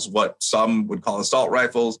rifles, what some would call assault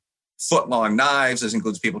rifles, foot-long knives. This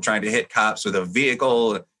includes people trying to hit cops with a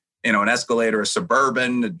vehicle, an Escalade, a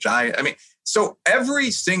Suburban, a Giant. I mean, so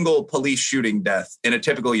every single police shooting death in a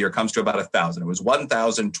typical year comes to about 1,000. It was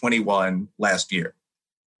 1,021 last year.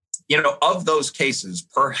 Of those cases,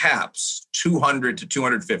 perhaps 200 to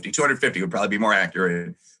 250, 250 would probably be more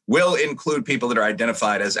accurate, will include people that are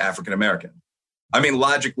identified as African American. I mean,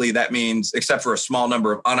 logically, that means, except for a small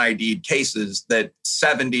number of un-ID'd cases, that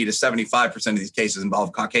 70 to 75% of these cases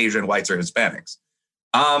involve Caucasian, whites, or Hispanics.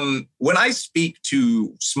 When I speak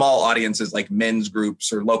to small audiences like men's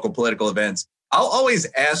groups or local political events, I'll always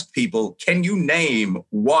ask people, can you name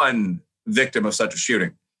one victim of such a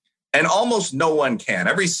shooting? And almost no one can.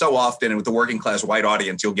 Every so often, with the working class white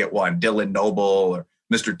audience, you'll get one, Dylan Noble or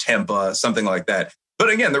Mr. Tempa, something like that. But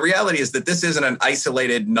again, the reality is that this isn't an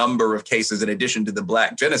isolated number of cases in addition to the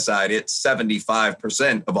Black genocide. It's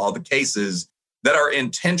 75% of all the cases that are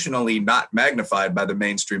intentionally not magnified by the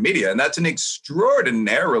mainstream media. And that's an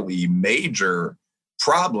extraordinarily major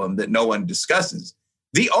problem that no one discusses.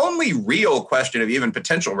 The only real question of even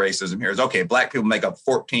potential racism here is, okay, Black people make up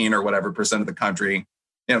 14 or whatever percent of the country.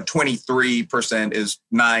 23% is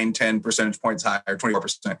 9, 10 percentage points higher,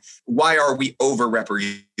 24%. Why are we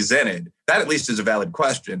overrepresented? That at least is a valid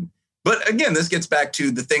question. But again, this gets back to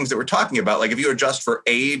the things that we're talking about. Like if you adjust for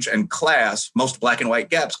age and class, most Black and white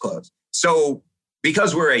gaps close. So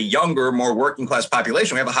because we're a younger, more working class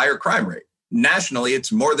population, we have a higher crime rate. Nationally,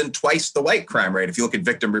 it's more than twice the white crime rate if you look at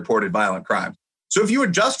victim-reported violent crime. So if you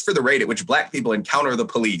adjust for the rate at which Black people encounter the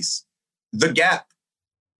police, the gap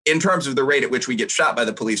in terms of the rate at which we get shot by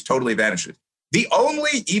the police totally vanishes. The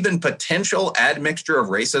only even potential admixture of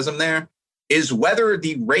racism there is whether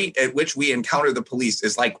the rate at which we encounter the police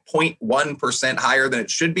is like 0.1% higher than it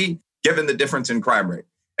should be, given the difference in crime rate.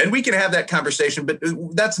 And we can have that conversation, but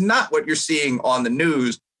that's not what you're seeing on the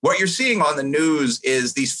news. What you're seeing on the news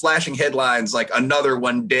is these flashing headlines like another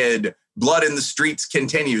one dead, blood in the streets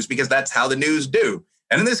continues, because that's how the news do.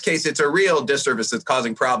 And in this case, it's a real disservice that's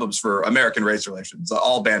causing problems for American race relations,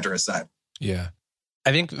 all banter aside. Yeah.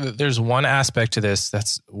 I think there's one aspect to this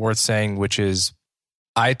that's worth saying, which is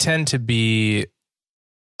I tend to be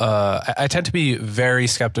very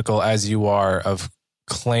skeptical, as you are, of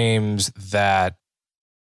claims that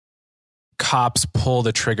cops pull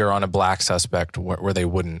the trigger on a Black suspect where they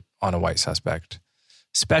wouldn't on a white suspect,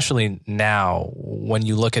 especially now when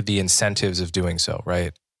you look at the incentives of doing so,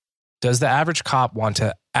 right? Does the average cop want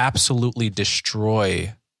to absolutely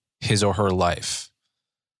destroy his or her life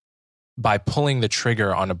by pulling the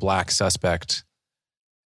trigger on a Black suspect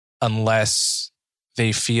unless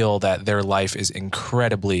they feel that their life is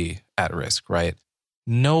incredibly at risk, right?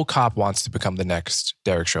 No cop wants to become the next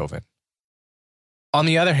Derek Chauvin. On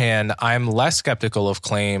the other hand, I'm less skeptical of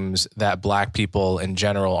claims that Black people in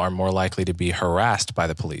general are more likely to be harassed by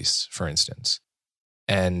the police, for instance,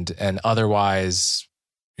 and otherwise,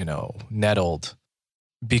 nettled,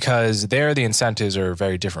 because there the incentives are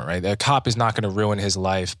very different, right? The cop is not going to ruin his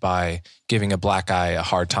life by giving a Black guy a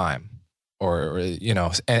hard time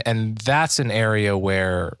and that's an area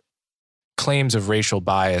where claims of racial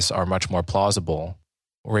bias are much more plausible,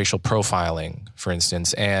 racial profiling, for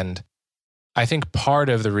instance. And I think part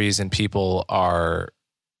of the reason people are,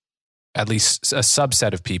 at least a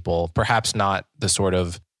subset of people, perhaps not the sort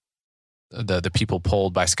of the people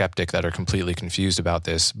polled by Skeptic that are completely confused about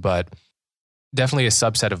this, but definitely a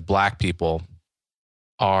subset of Black people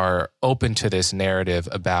are open to this narrative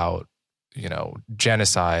about,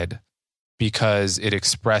 genocide because it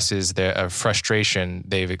expresses the frustration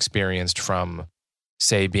they've experienced from,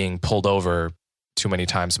 say, being pulled over too many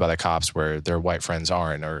times by the cops where their white friends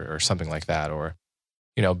aren't, or something like that. Or,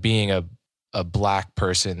 being a black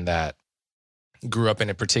person that grew up in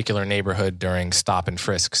a particular neighborhood during stop and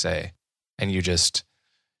frisk, say, and you just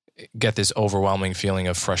get this overwhelming feeling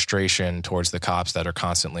of frustration towards the cops that are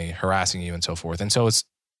constantly harassing you and so forth. And so it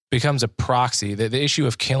becomes a proxy. The issue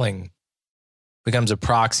of killing becomes a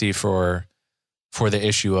proxy for the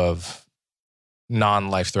issue of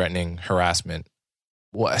non-life-threatening harassment.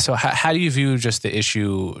 So how do you view just the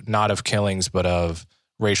issue, not of killings, but of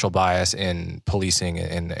racial bias in policing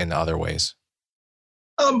in other ways?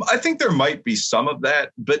 I think there might be some of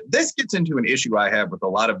that, but this gets into an issue I have with a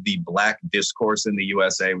lot of the Black discourse in the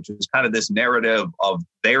USA, which is kind of this narrative of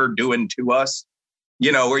they're doing to us,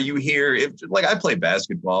 where you hear, like I play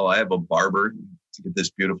basketball, I have a barber to get this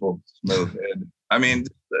beautiful smooth head. I mean,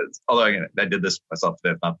 although I did this myself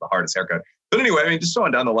today, it's not the hardest haircut. But anyway, I mean, just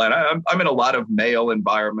going down the line, I'm in a lot of male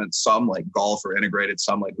environments, some like golf are integrated,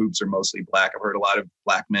 some like hoops are mostly Black. I've heard a lot of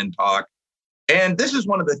Black men talk. And this is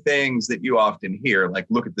one of the things that you often hear, like,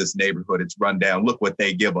 look at this neighborhood, it's run down, look what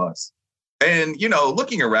they give us. And,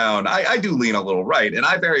 looking around, I do lean a little right. And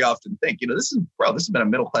I very often think, this has been a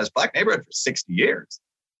middle-class Black neighborhood for 60 years.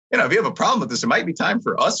 If you have a problem with this, it might be time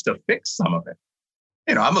for us to fix some of it.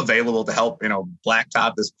 I'm available to help,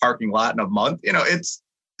 blacktop this parking lot in a month.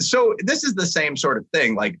 So this is the same sort of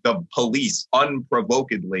thing. Like the police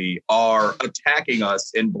unprovokedly are attacking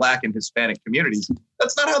us in Black and Hispanic communities.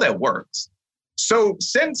 That's not how that works. So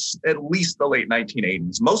since at least the late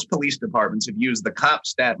 1980s, most police departments have used the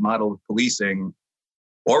CompStat model of policing,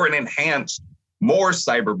 or an enhanced, more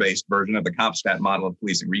cyber-based version of the CompStat model of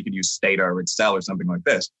policing, where you could use Stata or Excel or something like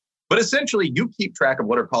this. But essentially, you keep track of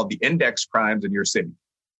what are called the index crimes in your city.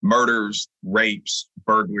 Murders, rapes,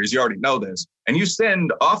 burglaries, you already know this. And you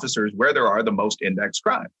send officers where there are the most index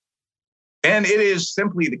crimes. And it is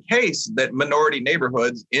simply the case that minority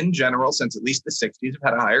neighborhoods in general, since at least the 60s,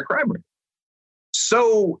 have had a higher crime rate.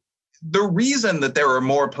 So the reason that there are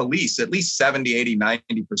more police, at least 70, 80,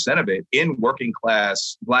 90% of it in working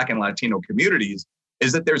class Black and Latino communities,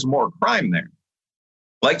 is that there's more crime there.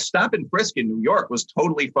 Like stop and frisk in New York was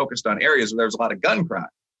totally focused on areas where there's a lot of gun crime.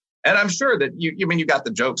 And I'm sure that you got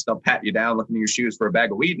the jokes, they'll pat you down, looking in your shoes for a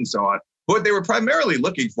bag of weed and so on. But what they were primarily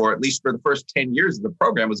looking for, at least for the first 10 years of the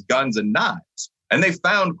program, was guns and knives. And they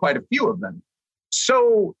found quite a few of them.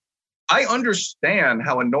 So I understand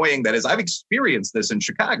how annoying that is. I've experienced this in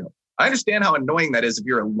Chicago. I understand how annoying that is if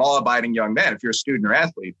you're a law-abiding young man, if you're a student or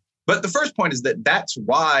athlete. But the first point is that that's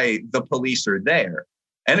why the police are there.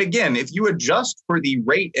 And again, if you adjust for the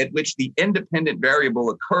rate at which the independent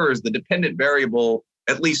variable occurs, the dependent variable,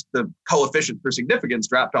 at least the coefficient for significance,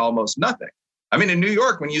 dropped to almost nothing. I mean, in New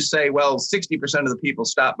York, when you say, well, 60% of the people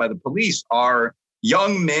stopped by the police are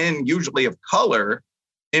young men, usually of color,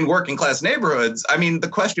 in working class neighborhoods, I mean, the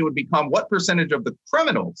question would become, what percentage of the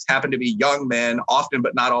criminals happen to be young men, often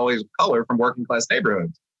but not always of color, from working class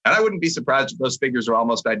neighborhoods? And I wouldn't be surprised if those figures are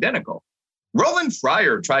almost identical. Roland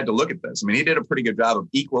Fryer tried to look at this. I mean, he did a pretty good job of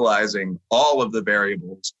equalizing all of the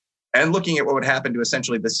variables and looking at what would happen to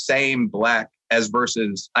essentially the same Black as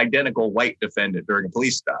versus identical white defendant during a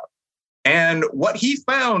police stop. And what he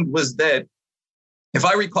found was that, if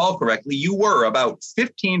I recall correctly, you were about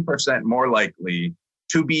 15% more likely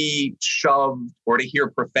to be shoved or to hear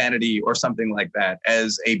profanity or something like that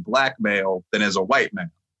as a Black male than as a white male.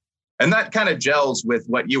 And that kind of gels with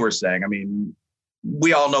what you were saying. I mean,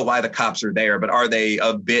 we all know why the cops are there, but are they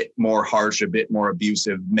a bit more harsh, a bit more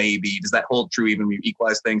abusive? Maybe. Does that hold true even when you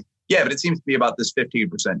equalize things? Yeah, but it seems to be about this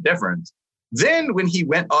 15% difference. Then when he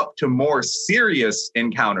went up to more serious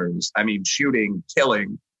encounters, I mean, shooting,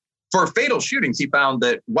 killing, for fatal shootings, he found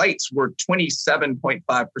that whites were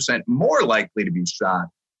 27.5% more likely to be shot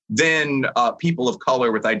than people of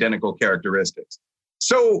color with identical characteristics.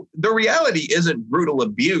 So the reality isn't brutal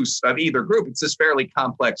abuse of either group. It's this fairly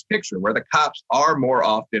complex picture where the cops are more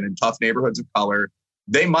often in tough neighborhoods of color.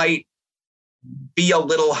 They might be a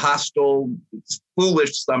little hostile,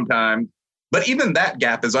 foolish sometimes, but even that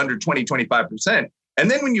gap is under 20, 25%. And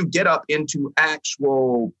then when you get up into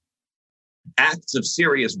actual acts of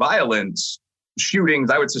serious violence, shootings,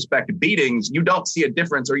 I would suspect beatings, you don't see a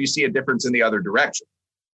difference, or you see a difference in the other direction.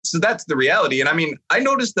 So that's the reality. And I mean, I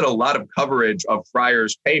noticed that a lot of coverage of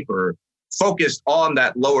Fryer's paper focused on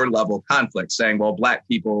that lower level conflict, saying, well, Black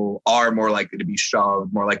people are more likely to be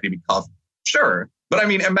shoved, more likely to be cuffed. Sure. But I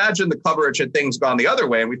mean, imagine the coverage had things gone the other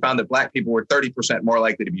way and we found that Black people were 30% more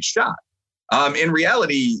likely to be shot. In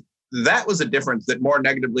reality, that was a difference that more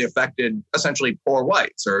negatively affected essentially poor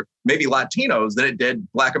whites or maybe Latinos than it did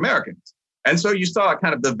Black Americans. And so you saw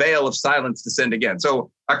kind of the veil of silence descend again.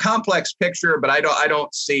 So a complex picture, but I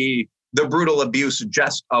don't see the brutal abuse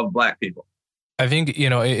just of Black people. I think,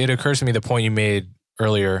 it occurs to me the point you made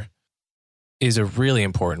earlier is a really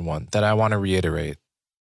important one that I want to reiterate.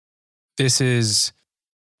 This is,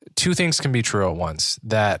 two things can be true at once,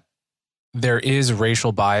 that there is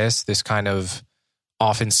racial bias, this kind of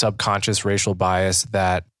often subconscious racial bias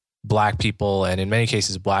that Black people, and in many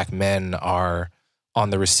cases Black men, are on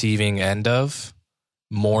the receiving end of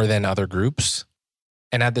more than other groups.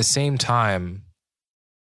 And at the same time,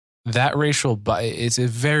 that racial bias, it's a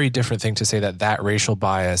very different thing to say that racial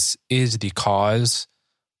bias is the cause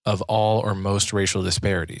of all or most racial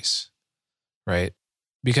disparities, right?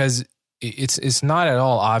 Because it's not at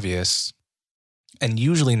all obvious, and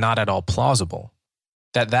usually not at all plausible,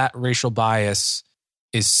 that racial bias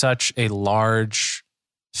is such a large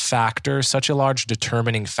factor, such a large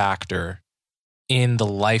determining factor in the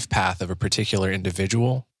life path of a particular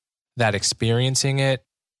individual, that experiencing it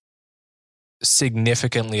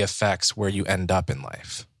significantly affects where you end up in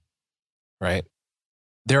life, right?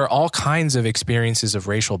 There are all kinds of experiences of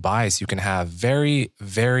racial bias you can have, very,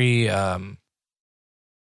 very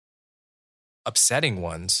upsetting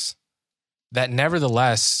ones, that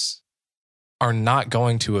nevertheless are not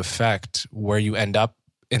going to affect where you end up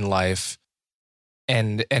in life.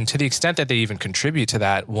 And to the extent that they even contribute to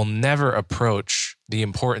that, will never approach the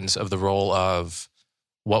importance of the role of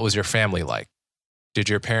what was your family like? Did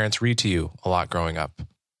your parents read to you a lot growing up?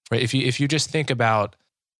 Right? If you just think about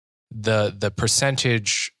the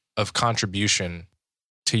percentage of contribution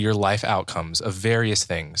to your life outcomes of various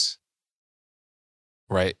things,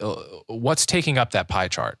 right? What's taking up that pie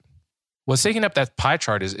chart? What's taking up that pie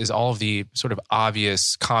chart is all of the sort of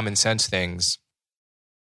obvious common sense things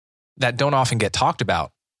that don't often get talked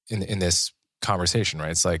about in this conversation,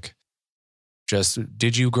 right? It's like, just,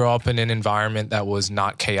 did you grow up in an environment that was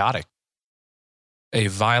not chaotic? A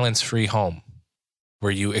violence-free home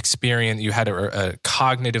where you had a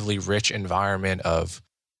cognitively rich environment of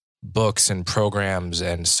books and programs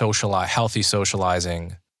and healthy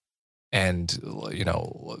socializing, and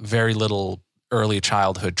very little early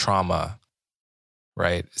childhood trauma,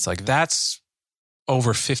 right? It's like, that's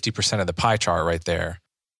over 50% of the pie chart right there.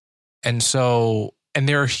 And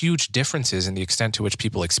there are huge differences in the extent to which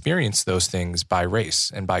people experience those things by race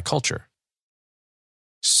and by culture.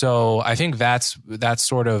 So I think that's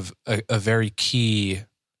sort of a very key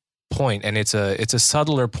point, and it's a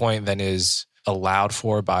subtler point than is allowed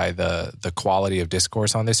for by the quality of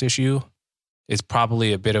discourse on this issue. It's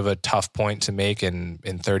probably a bit of a tough point to make in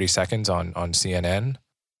 30 seconds on CNN,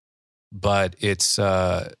 but it's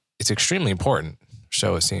extremely important,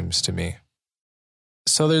 so it seems to me.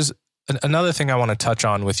 So there's another thing I want to touch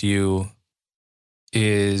on with you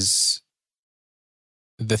is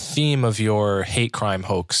the theme of your hate crime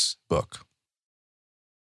hoax book.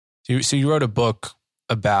 So you wrote a book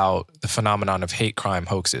about the phenomenon of hate crime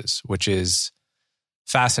hoaxes, which is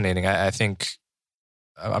fascinating.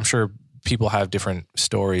 I'm sure people have different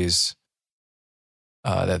stories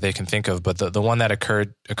that they can think of, but the one that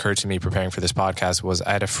occurred to me preparing for this podcast was,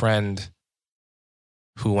 I had a friend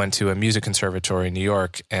who went to a music conservatory in New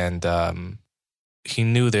York, and he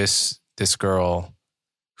knew this girl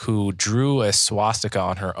who drew a swastika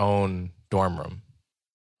on her own dorm room,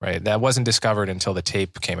 right? That wasn't discovered until the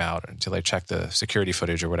tape came out, until they checked the security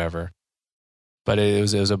footage or whatever. But it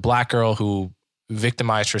was a Black girl who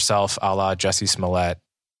victimized herself a la Jussie Smollett,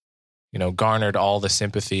 garnered all the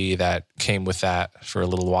sympathy that came with that for a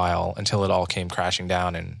little while until it all came crashing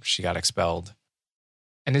down and she got expelled.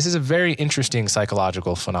 And this is a very interesting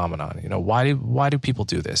psychological phenomenon. Why do people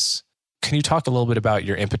do this? Can you talk a little bit about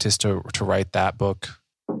your impetus to write that book?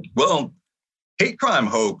 Well, Hate Crime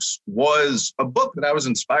Hoax was a book that I was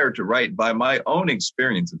inspired to write by my own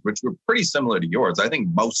experiences, which were pretty similar to yours. I think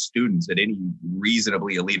most students at any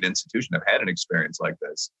reasonably elite institution have had an experience like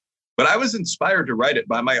this. But I was inspired to write it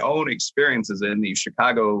by my own experiences in the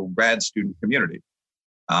Chicago grad student community.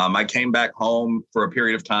 I came back home for a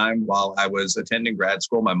period of time while I was attending grad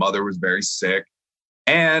school. My mother was very sick.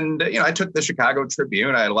 And, I took the Chicago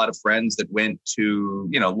Tribune. I had a lot of friends that went to,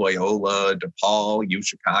 Loyola, DePaul,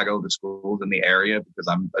 UChicago, the schools in the area, because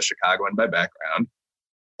I'm a Chicagoan by background.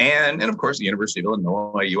 And of course, the University of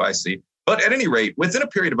Illinois, UIC. But at any rate, within a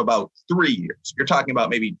period of about 3 years, you're talking about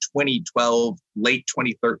maybe 2012, late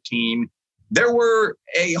 2013, there were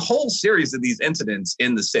a whole series of these incidents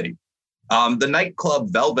in the city. The nightclub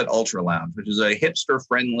Velvet Ultra Lounge, which is a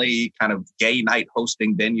hipster-friendly kind of gay night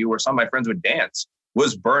hosting venue where some of my friends would dance,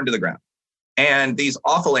 was burned to the ground. And these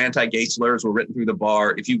awful anti-gay slurs were written through the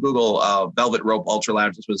bar. If you Google Velvet Rope Ultra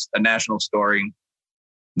Lounge, this was a national story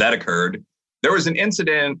that occurred. There was an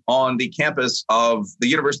incident on the campus of the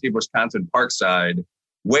University of Wisconsin-Parkside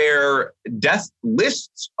where death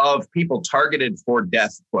lists of people targeted for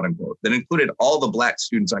death, quote unquote, that included all the Black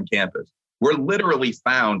students on campus were literally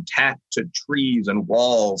found tacked to trees and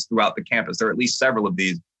walls throughout the campus. There are at least several of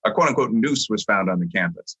these. A quote unquote noose was found on the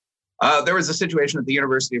campus. There was a situation at the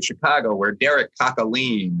University of Chicago where Derek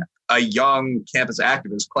Kokaleen, a young campus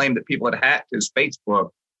activist, claimed that people had hacked his Facebook,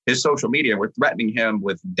 his social media, and were threatening him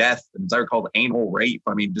with death and, as I recall, anal rape.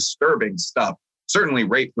 I mean, disturbing stuff. Certainly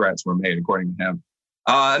rape threats were made, according to him.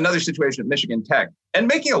 Another situation at Michigan Tech. And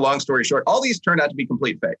making a long story short, all these turned out to be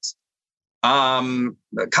complete fakes.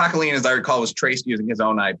 Kokaleen, as I recall, was traced using his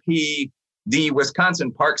own IP. The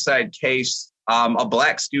Wisconsin Parkside case, a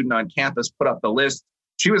Black student on campus put up the list.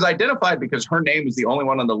 She was identified because her name was the only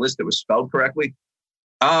one on the list that was spelled correctly.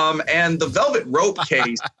 And the Velvet Rope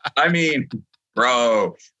case, I mean,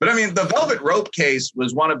 bro. But I mean, the Velvet Rope case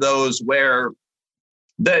was one of those where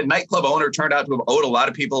the nightclub owner turned out to have owed a lot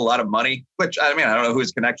of people a lot of money, which, I mean, I don't know who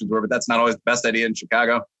his connections were, but that's not always the best idea in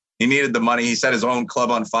Chicago. He needed the money. He set his own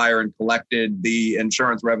club on fire and collected the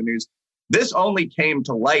insurance revenues. This only came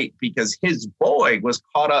to light because his boy was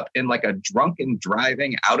caught up in like a drunken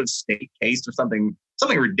driving out of state case or something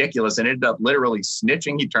ridiculous, and ended up literally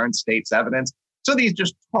snitching. He turned state's evidence. So these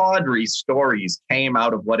just tawdry stories came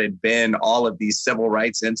out of what had been all of these civil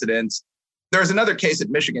rights incidents. There's another case at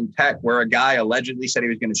Michigan Tech where a guy allegedly said he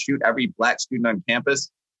was going to shoot every Black student on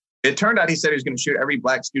campus. It turned out he said he was going to shoot every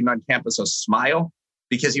Black student on campus a smile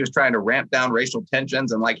because he was trying to ramp down racial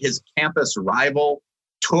tensions, and like his campus rival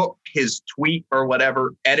took his tweet or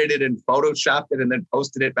whatever, edited and photoshopped it, and then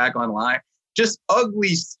posted it back online. Just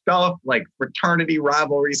ugly stuff like fraternity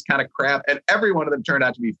rivalries kind of crap. And every one of them turned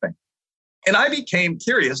out to be fake. And I became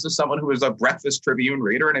curious as someone who was a Breakfast Tribune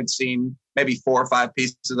reader and had seen maybe 4 or 5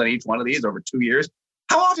 pieces on each one of these over 2 years.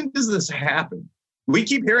 How often does this happen? We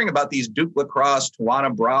keep hearing about these Duke Lacrosse,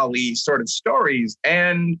 Tawana Brawley sort of stories.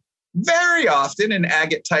 And very often, and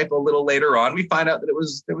Agate type a little later on, we find out that it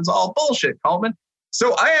was all bullshit, Coleman.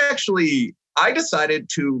 So I decided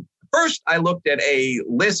to, first I looked at a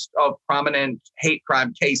list of prominent hate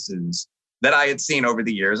crime cases that I had seen over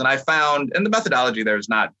the years. And I found, and the methodology there is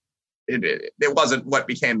not, it wasn't what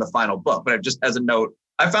became the final book, but just as a note,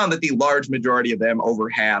 I found that the large majority of them, over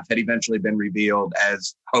half, had eventually been revealed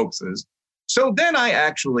as hoaxes. So then I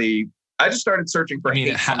just started searching for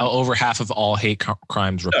over half of all hate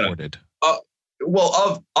crimes reported.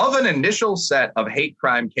 Well, of an initial set of hate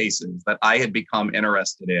crime cases that I had become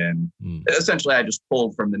interested in, essentially I just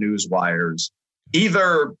pulled from the news wires.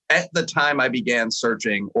 Either at the time I began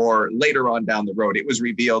searching or later on down the road, it was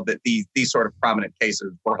revealed that these sort of prominent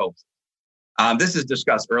cases were hoaxes. This is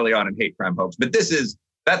discussed early on in Hate Crime Hoax, but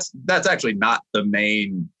that's actually not the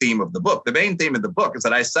main theme of the book. The main theme of the book is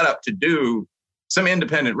that I set up to do some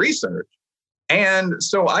independent research. And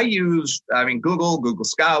so I used, Google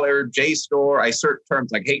Scholar, JSTOR. I searched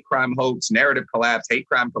terms like hate crime hoax, narrative collapse, hate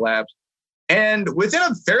crime collapse. And within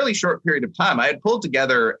a fairly short period of time, I had pulled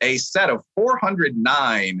together a set of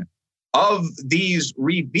 409 of these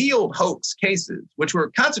revealed hoax cases, which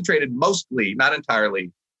were concentrated mostly, not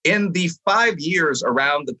entirely, in the 5 years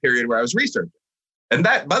around the period where I was researching. And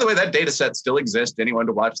that, by the way, that data set still exists. Anyone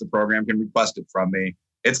to watch the program can request it from me.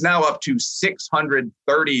 It's now up to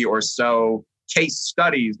 630 or so case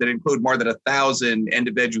studies that include more than 1,000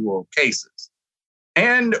 individual cases.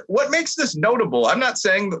 And what makes this notable, I'm not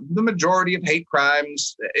saying the majority of hate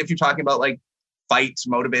crimes, if you're talking about like fights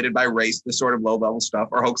motivated by race, this sort of low-level stuff,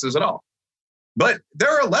 are hoaxes at all. But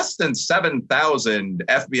there are less than 7,000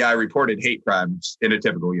 FBI reported hate crimes in a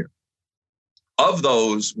typical year. Of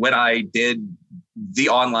those, when I did the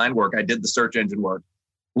online work, I did the search engine work,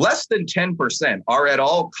 less than 10% are at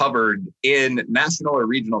all covered in national or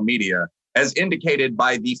regional media, as indicated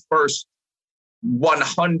by the first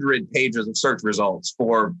 100 pages of search results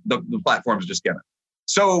for the platforms just given.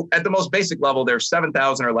 So at the most basic level, there's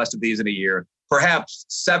 7,000 or less of these in a year. Perhaps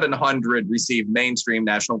 700 receive mainstream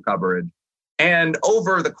national coverage. And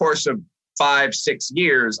over the course of 5-6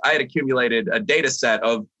 years, I had accumulated a data set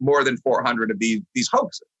of more than 400 of these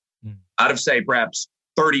hoaxes out of, say, perhaps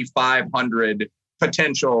 3,500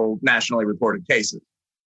 potential nationally reported cases.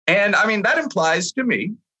 And I mean, that implies to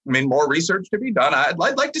me, more research to be done. I'd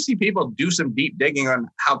like to see people do some deep digging on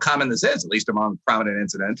how common this is, at least among prominent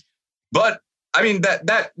incidents. But I mean,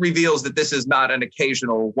 that reveals that this is not an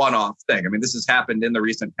occasional one-off thing. I mean, this has happened in the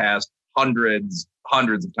recent past hundreds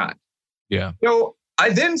of times. Yeah. So I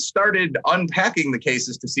then started unpacking the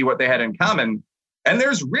cases to see what they had in common. And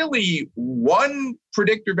there's really one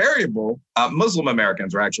predictor variable. Muslim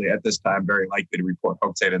Americans are actually at this time very likely to report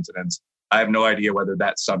hoax hate incidents. I have no idea whether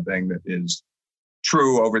that's something that is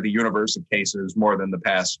true over the universe of cases more than the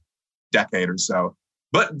past decade or so.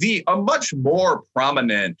 But a much more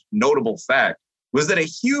prominent, notable fact was that a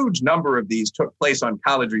huge number of these took place on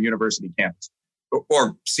college or university campus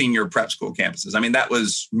or senior prep school campuses. I mean, that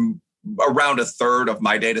was around a third of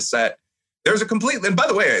my data set. There's and by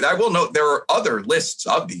the way, I will note there are other lists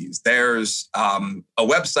of these. There's a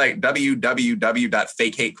website,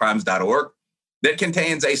 www.fakehatecrimes.org, that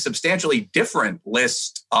contains a substantially different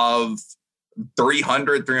list of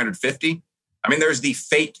 300, 350. I mean, there's the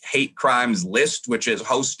Fake Hate Crimes list, which is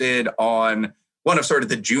hosted on one of sort of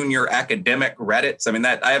the junior academic Reddits. I mean,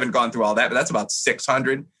 I haven't gone through all that, but that's about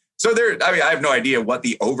 600. So I have no idea what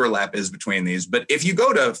the overlap is between these. But if you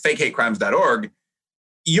go to fakehatecrimes.org,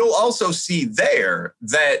 you'll also see there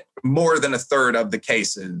that more than a third of the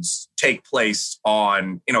cases take place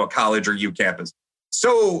on, a college or U campus.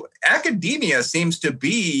 So academia seems to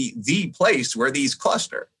be the place where these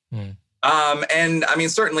cluster. And I mean,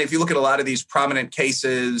 certainly if you look at a lot of these prominent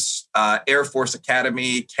cases, Air Force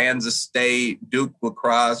Academy, Kansas State, Duke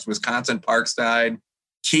Lacrosse, Wisconsin Parkside,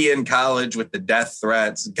 Kean College with the death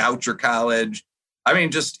threats, Goucher College. I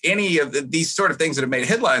mean, just any of these sort of things that have made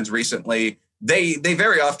headlines recently, they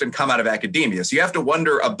very often come out of academia. So you have to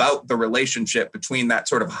wonder about the relationship between that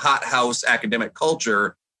sort of hothouse academic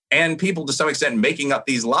culture and people to some extent making up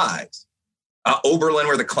these lies. Oberlin,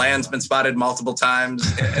 where the Klan's been spotted multiple times,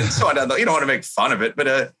 and so on. You don't want to make fun of it, but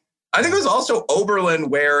I think it was also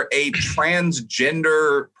Oberlin where a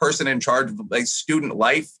transgender person in charge of student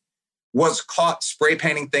life was caught spray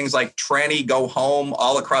painting things like "tranny go home"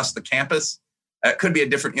 all across the campus. It could be a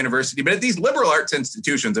different university, but at these liberal arts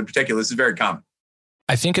institutions in particular, this is very common.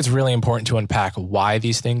 I think it's really important to unpack why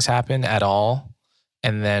these things happen at all,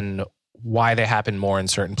 and then why they happen more in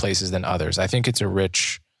certain places than others. I think it's a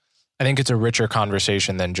richer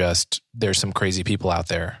conversation than just there's some crazy people out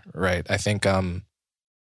there, right? I think,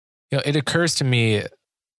 it occurs to me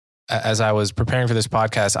as I was preparing for this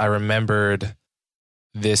podcast, I remembered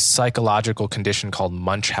this psychological condition called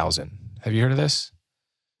Munchausen. Have you heard of this?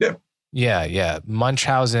 Yeah. Yeah.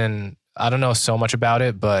 Munchausen, I don't know so much about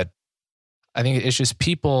it, but I think it's just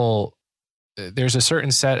people, there's a certain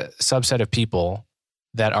subset of people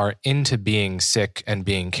that are into being sick and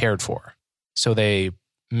being cared for. So they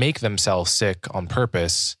make themselves sick on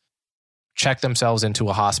purpose, check themselves into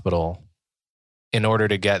a hospital in order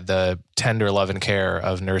to get the tender love and care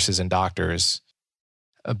of nurses and doctors.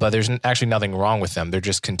 But there's actually nothing wrong with them. They're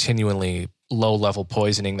just continually low-level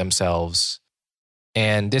poisoning themselves.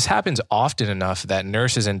 And this happens often enough that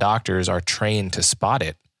nurses and doctors are trained to spot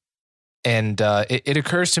it. And it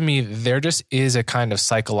occurs to me there just is a kind of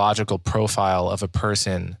psychological profile of a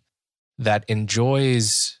person that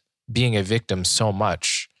enjoys being a victim so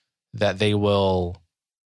much that they will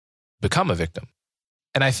become a victim.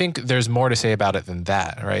 And I think there's more to say about it than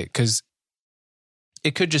that, right? Because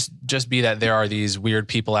it could just be that there are these weird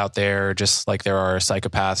people out there, just like there are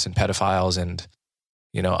psychopaths and pedophiles, and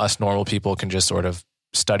us normal people can just sort of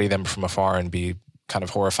study them from afar and be kind of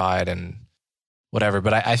horrified and whatever.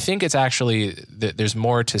 But I think it's actually, there's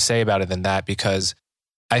more to say about it than that, because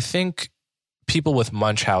I think people with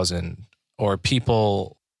Munchausen or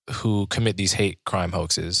people who commit these hate crime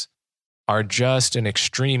hoaxes are just an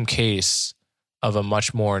extreme case of a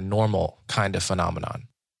much more normal kind of phenomenon,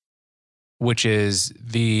 which is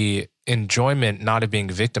the enjoyment not of being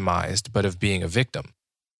victimized, but of being a victim.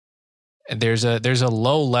 And there's a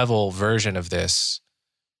low level version of this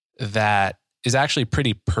that is actually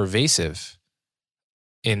pretty pervasive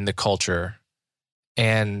in the culture.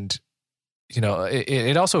 And,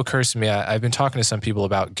 it also occurs to me, I've been talking to some people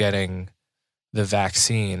about getting the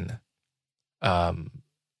vaccine.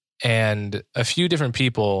 And a few different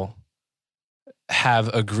people have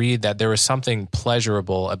agreed that there was something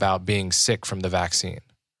pleasurable about being sick from the vaccine,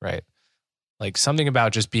 right? Like something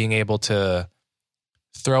about just being able to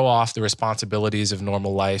throw off the responsibilities of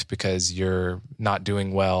normal life because you're not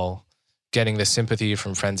doing well, getting the sympathy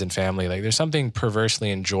from friends and family. Like there's something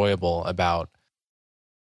perversely enjoyable about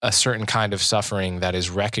a certain kind of suffering that is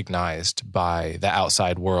recognized by the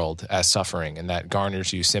outside world as suffering, and that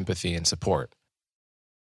garners you sympathy and support.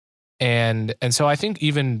 And so I think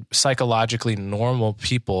even psychologically normal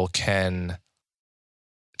people can,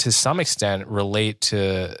 to some extent, relate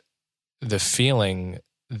to the feeling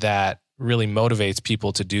that really motivates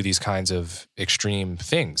people to do these kinds of extreme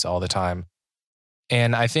things all the time.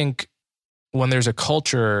 And I think when there's a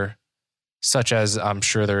culture such as I'm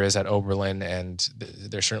sure there is at Oberlin, and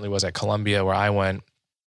there certainly was at Columbia where I went,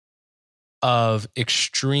 of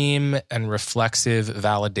extreme and reflexive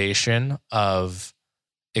validation of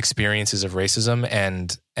experiences of racism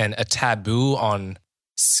and a taboo on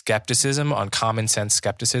skepticism, on common sense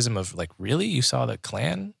skepticism of like, really? You saw the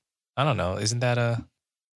Klan? I don't know. Isn't that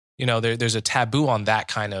there's a taboo on that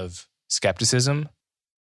kind of skepticism.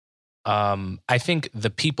 I think the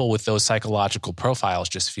people with those psychological profiles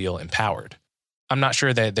just feel empowered. I'm not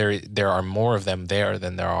sure that there are more of them there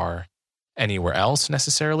than there are anywhere else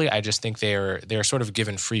necessarily. I just think they're sort of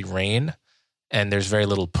given free rein, and there's very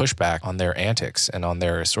little pushback on their antics and on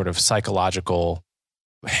their sort of psychological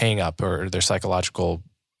hang up or their psychological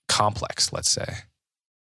complex, let's say.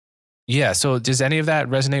 Yeah. So does any of that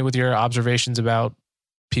resonate with your observations about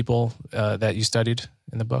people that you studied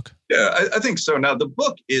in the book? Yeah, I think so. Now, the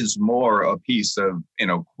book is more a piece of,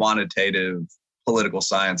 quantitative political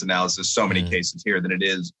science analysis, so many cases here, than it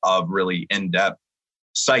is of really in-depth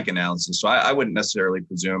psychoanalysis. So I wouldn't necessarily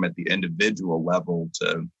presume at the individual level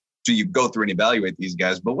to you go through and evaluate these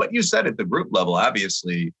guys. But what you said at the group level,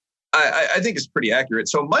 obviously, I think is pretty accurate.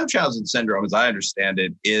 So Munchausen syndrome, as I understand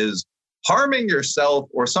it, is harming yourself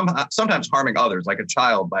or sometimes harming others, like a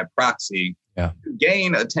child by proxy, to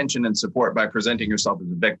gain attention and support by presenting yourself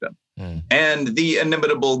as a victim. And the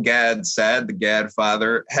inimitable Gad Saad, the Gad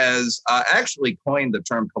father, has actually coined the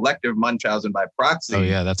term collective Munchausen by proxy. Oh,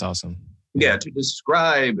 yeah, that's awesome. Yeah, to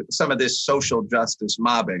describe some of this social justice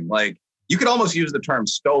mobbing. Like, you could almost use the term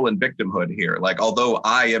stolen victimhood here. Like, although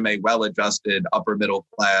I am a well-adjusted, upper middle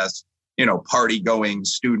class, party-going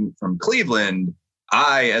student from Cleveland,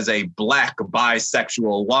 I, as a Black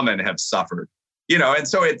bisexual woman, have suffered. And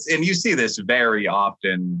so and you see this very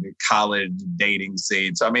often, college dating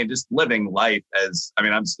scene. So, just living life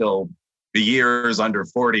I'm still the years under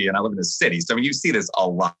 40 and I live in a city. So, you see this a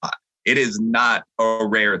lot. It is not a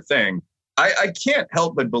rare thing. I can't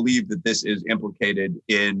help but believe that this is implicated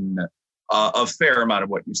in a fair amount of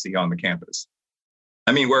what you see on the campus.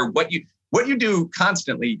 Where what you do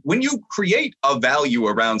constantly, when you create a value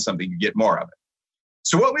around something, you get more of it.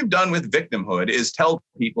 So what we've done with victimhood is tell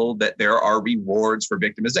people that there are rewards for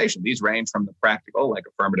victimization. These range from the practical, like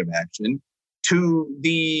affirmative action, to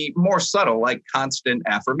the more subtle, like constant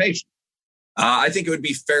affirmation. I think it would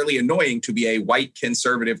be fairly annoying to be a white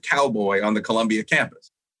conservative cowboy on the Columbia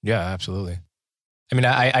campus. Yeah, absolutely.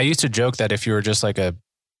 I used to joke that if you were just like a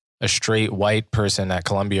straight white person at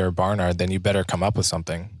Columbia or Barnard, then you better come up with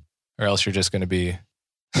something, or else you're just going to be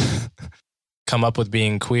come up with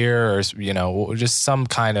being queer or just some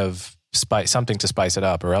kind of something to spice it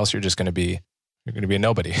up, or else you're going to be a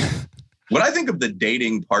nobody. When I think of the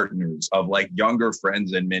dating partners of like younger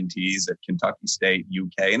friends and mentees at Kentucky State,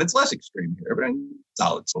 UK, and it's less extreme here, but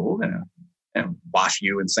Solid Soul, and Wash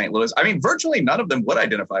U in St. Louis. Virtually none of them would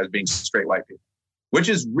identify as being straight white people, which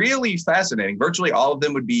is really fascinating. Virtually all of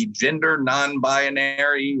them would be gender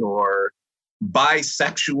non-binary or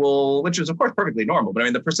bisexual, which is, of course, perfectly normal.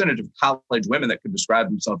 But the percentage of college women that could describe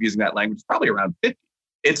themselves using that language is probably around 50.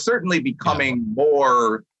 It's certainly becoming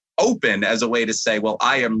more open as a way to say, well,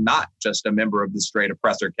 I am not just a member of the straight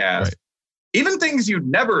oppressor caste. Right. Even things you'd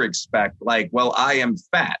never expect, like, well, I am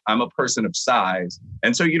fat. I'm a person of size.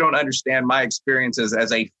 And so you don't understand my experiences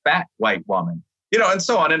as a fat white woman, and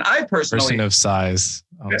so on. And I personally... Person of size.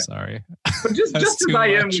 I'm sorry. But just as I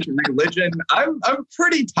am with religion, I'm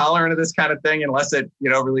pretty tolerant of this kind of thing unless it,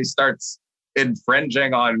 really starts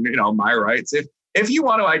infringing on, my rights. If you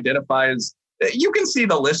want to identify as... You can see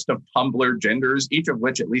the list of Tumblr genders, each of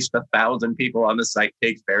which at least 1,000 people on the site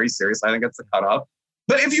takes very seriously. I think that's the cutoff.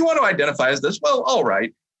 But if you want to identify as this, well, all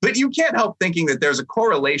right. But you can't help thinking that there's a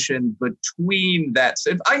correlation between that.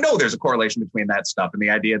 I know there's a correlation between that stuff and the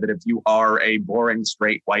idea that if you are a boring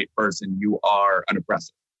straight white person, you are an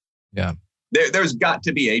oppressor. Yeah. There's got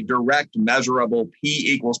to be a direct, measurable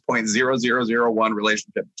P = 0.0001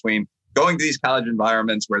 relationship between going to these college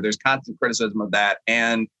environments where there's constant criticism of that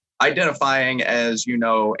and identifying as,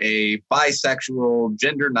 a bisexual,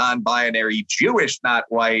 gender non-binary, Jewish, not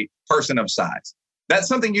white person of size. That's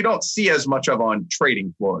something you don't see as much of on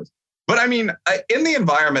trading floors. But in the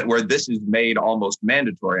environment where this is made almost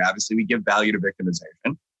mandatory, obviously we give value to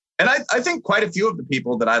victimization. And I think quite a few of the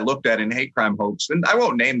people that I looked at in hate crime hoax, and I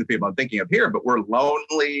won't name the people I'm thinking of here, but were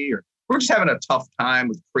lonely or we're just having a tough time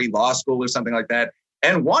with pre-law school or something like that,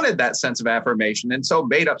 and wanted that sense of affirmation. And so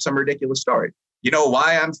made up some ridiculous story. You know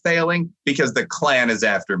why I'm failing? Because the Klan is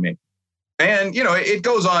after me. And, it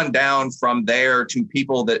goes on down from there to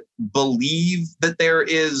people that believe that there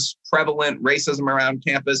is prevalent racism around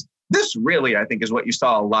campus. This really, I think, is what you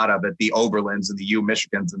saw a lot of at the Oberlins and the U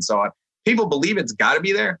Michigans and so on. People believe it's got to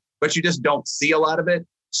be there, but you just don't see a lot of it.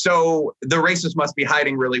 So the racists must be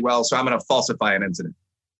hiding really well. So I'm going to falsify an incident.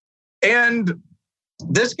 And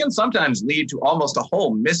this can sometimes lead to almost a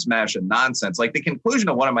whole mismatch of nonsense. Like the conclusion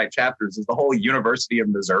of one of my chapters is the whole University of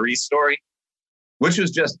Missouri story, which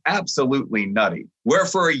was just absolutely nutty. Where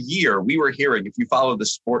for a year we were hearing, if you follow the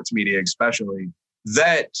sports media especially,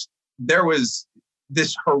 that there was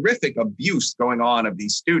this horrific abuse going on of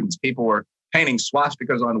these students. People were painting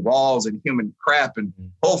swastikas on walls and human crap, and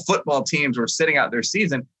whole football teams were sitting out their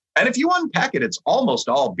season. And if you unpack it, it's almost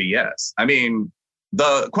all BS. I mean,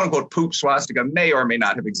 the quote unquote poop swastika may or may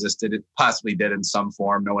not have existed. It possibly did in some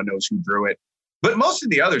form. No one knows who drew it. But most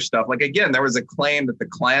of the other stuff, like, again, there was a claim that the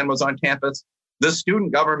Klan was on campus. The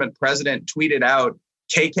student government president tweeted out,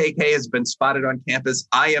 KKK has been spotted on campus.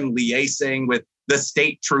 I am liaising with the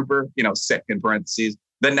state trooper, sick in parentheses,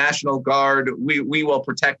 the National Guard. We will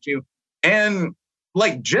protect you. And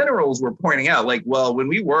like generals were pointing out, like, well, when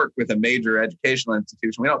we work with a major educational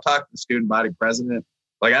institution, we don't talk to the student body president.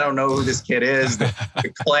 Like, I don't know who this kid is.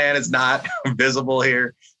 The Klan is not visible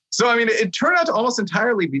here. So, I mean, it turned out to almost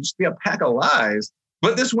entirely be a pack of lies.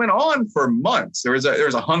 But this went on for months. There was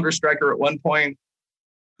a hunger striker at one point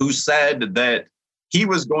who said that he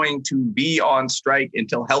was going to be on strike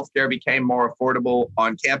until healthcare became more affordable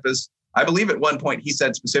on campus. I believe at one point he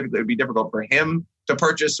said specifically it would be difficult for him to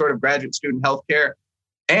purchase sort of graduate student healthcare.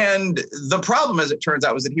 And the problem, as it turns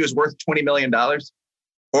out, was that he was worth $20 million,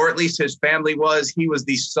 or at least his family was. He was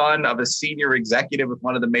the son of a senior executive with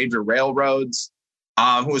one of the major railroads,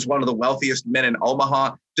 who was one of the wealthiest men in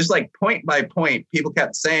Omaha. Just like point by point, people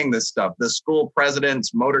kept saying this stuff. The school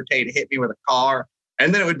president's motorcade hit me with a car,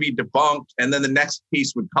 and then it would be debunked. And then the next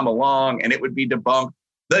piece would come along and it would be debunked.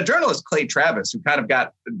 The journalist Clay Travis, who kind of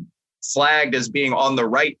got flagged as being on the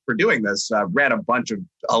right for doing this, ran a bunch of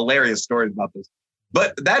hilarious stories about this.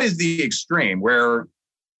 But that is the extreme where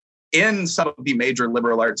in some of the major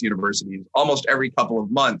liberal arts universities, almost every couple of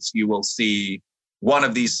months, you will see one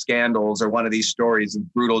of these scandals or one of these stories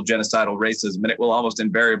of brutal genocidal racism, and it will almost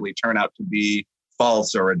invariably turn out to be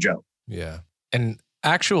false or a joke. Yeah. And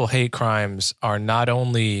actual hate crimes are not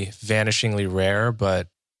only vanishingly rare, but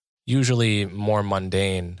usually more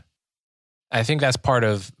mundane. I think that's part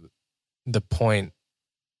of the point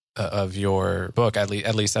of your book, at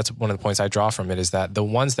least that's one of the points I draw from it, is that the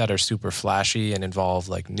ones that are super flashy and involve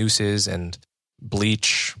like nooses and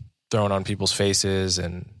bleach thrown on people's faces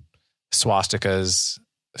and swastikas,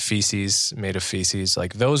 feces made of feces,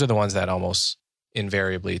 like those are the ones that almost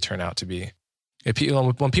invariably turn out to be.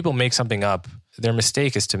 When people make something up, their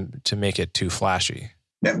mistake is to make it too flashy.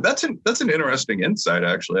 Yeah, that's an interesting insight,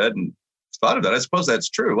 actually. I hadn't thought of that. I suppose that's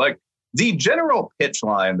true. Like, the general pitch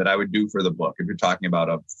line that I would do for the book, if you're talking about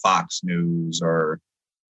a Fox News or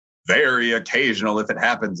very occasional, if it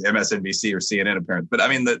happens, MSNBC or CNN appearance. But I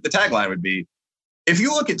mean, the tagline would be, if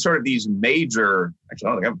you look at sort of these major, actually,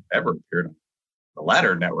 I don't think I've ever appeared on the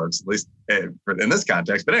latter networks, at least in this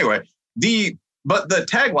context. But anyway, the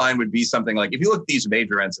tagline would be something like, if you look at these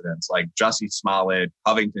major incidents like Jussie Smollett,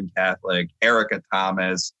 Covington Catholic, Erica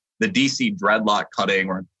Thomas, the DC dreadlock cutting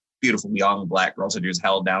where beautiful young black girls who was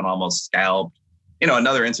held down, almost scalped.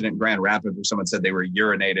 Another incident in Grand Rapids where someone said they were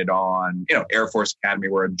urinated on. Air Force Academy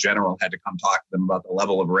where a general had to come talk to them about the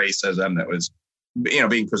level of racism that was,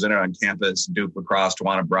 being presented on campus. Duke Lacrosse,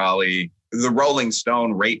 Tawana Brawley, the Rolling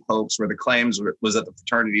Stone rape hoax where the claims was that the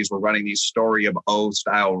fraternities were running these Story of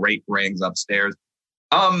O-style rape rings upstairs.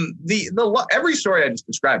 Every story I just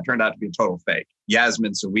described turned out to be a total fake.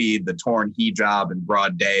 Yasmin Saweed, the torn hijab in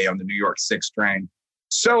broad day on the New York 6 train.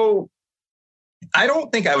 So I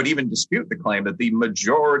don't think I would even dispute the claim that the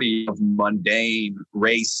majority of mundane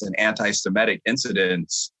race and anti-Semitic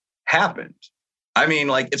incidents happened. I mean,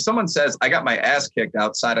 like if someone says, I got my ass kicked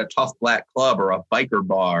outside a tough black club or a biker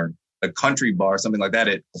bar, a country bar, something like that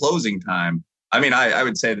at closing time, I mean, I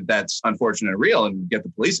would say that that's unfortunate and real and get the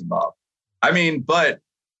police involved. I mean, but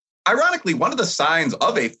ironically, one of the signs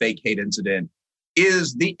of a fake hate incident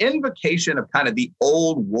is the invocation of kind of the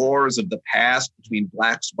old wars of the past between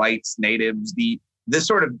blacks, whites, natives, this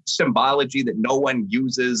sort of symbology that no one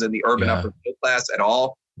uses in the urban upper middle class at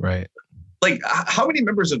all. Right. Like, how many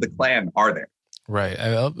members of the Klan are there? Right.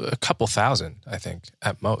 A couple thousand, I think,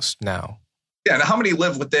 at most now. Yeah. And how many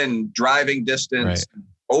live within driving distance, right.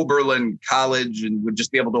 Oberlin College, and would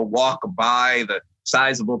just be able to walk by the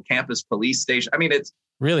sizable campus police station? I mean, it's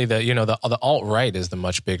really the alt-right is the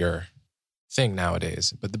much bigger thing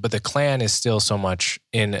nowadays, but the Klan is still so much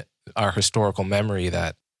in our historical memory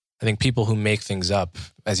that I think people who make things up,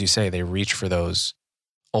 as you say, they reach for those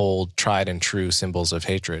old, tried and true symbols of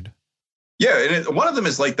hatred. Yeah, and one of them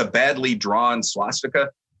is like the badly drawn swastika.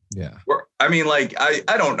 Yeah, I mean, like I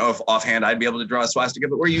don't know if offhand I'd be able to draw a swastika,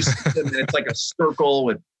 but where you see them and it's like a circle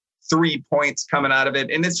with 3 points coming out of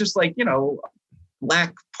it, and it's just like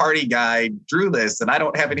black party guy drew this, and I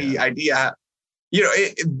don't have any idea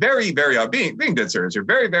Very, very, being dead serious here,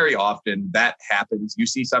 very, very often that happens. You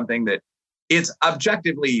see something that it's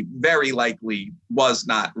objectively very likely was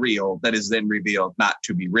not real, that is then revealed not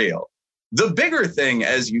to be real. The bigger thing,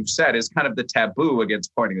 as you've said, is kind of the taboo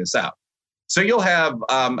against pointing this out. So you'll have,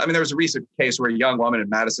 there was a recent case where a young woman in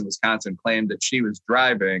Madison, Wisconsin claimed that she was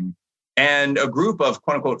driving and a group of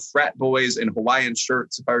quote unquote frat boys in Hawaiian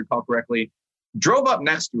shirts, if I recall correctly, drove up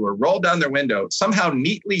next to her, rolled down their window, somehow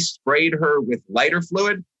neatly sprayed her with lighter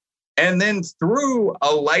fluid, and then threw a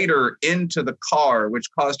lighter into the car, which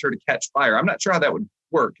caused her to catch fire. I'm not sure how that would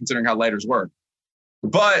work, considering how lighters work.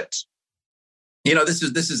 But,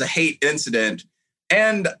 this is a hate incident.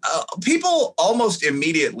 And people almost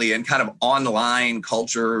immediately in kind of online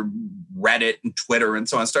culture, Reddit and Twitter and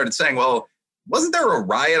so on, started saying, well, wasn't there a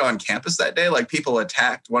riot on campus that day? Like people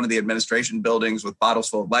attacked one of the administration buildings with bottles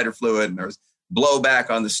full of lighter fluid, and there was blowback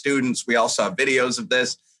on the students. We all saw videos of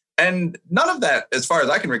this. And none of that, as far as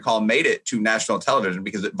I can recall, made it to national television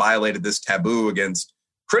because it violated this taboo against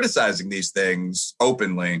criticizing these things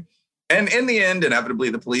openly. And in the end, inevitably,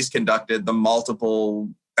 the police conducted the multiple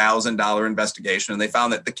 $1,000 investigation, and they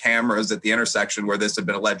found that the cameras at the intersection where this had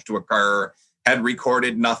been alleged to occur had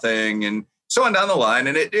recorded nothing and so on down the line.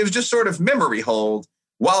 And it was just sort of memory hold.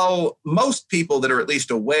 While most people that are at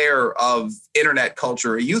least aware of internet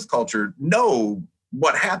culture or youth culture know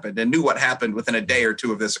what happened and knew what happened within a day or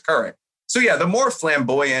two of this occurring. So yeah, the more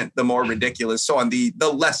flamboyant, the more ridiculous, so on, the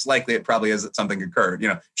less likely it probably is that something occurred.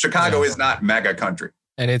 Chicago is not mega country.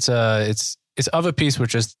 And it's of a piece with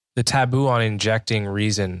just the taboo on injecting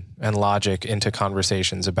reason and logic into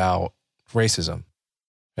conversations about racism.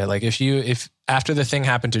 Right? Like if after the thing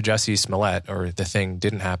happened to Jussie Smollett, or the thing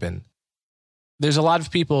didn't happen, there's a lot of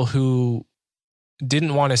people who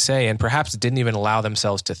didn't want to say, and perhaps didn't even allow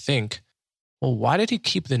themselves to think, well, why did he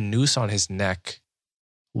keep the noose on his neck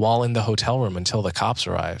while in the hotel room until the cops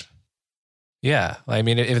arrived? Yeah. I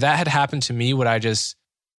mean, if that had happened to me, would I just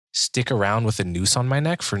stick around with a noose on my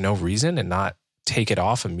neck for no reason and not take it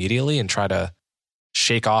off immediately and try to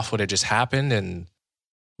shake off what had just happened and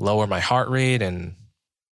lower my heart rate? And,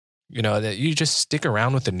 that you just stick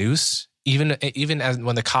around with the noose. Even as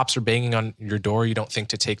when the cops are banging on your door, you don't think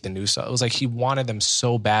to take the noose off. It was like he wanted them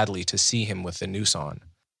so badly to see him with the noose on.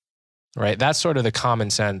 Right? That's sort of the common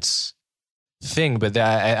sense thing. But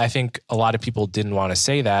I think a lot of people didn't want to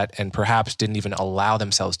say that, and perhaps didn't even allow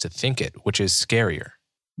themselves to think it, which is scarier.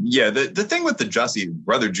 Yeah, the thing with the Jussie,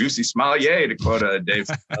 brother Juicy Smollett, to quote Dave,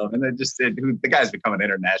 and the guy's become an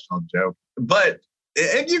international joke. But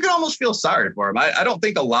you can almost feel sorry for him. I don't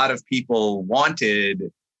think a lot of people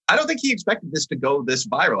I don't think he expected this to go this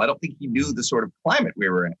viral. I don't think he knew the sort of climate we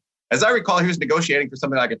were in. As I recall, he was negotiating for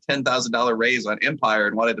something like a $10,000 raise on Empire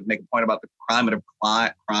and wanted to make a point about the crime and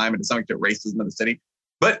to some extent racism in the city.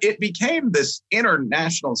 But it became this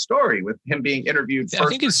international story with him being interviewed. I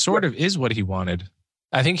think it sort of is what he wanted.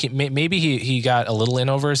 I think maybe he got a little in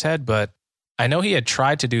over his head, but I know he had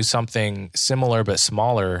tried to do something similar but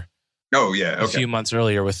smaller. Oh, yeah. Okay. A few months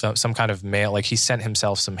earlier with some kind of mail. Like he sent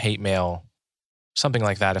himself some hate mail, something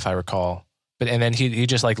like that, if I recall. And then he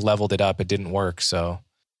just like leveled it up. It didn't work. So.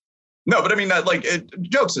 No, but I mean,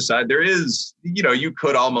 jokes aside, there is, you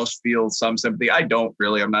could almost feel some sympathy. I don't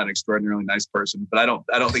really. I'm not an extraordinarily nice person, but I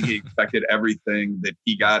don't think he expected everything that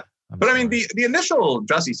he got. But I mean, the initial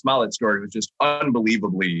Jussie Smollett story was just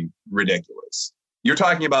unbelievably ridiculous. You're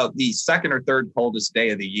talking about the second or third coldest day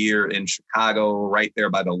of the year in Chicago, right there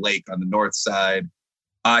by the lake on the north side.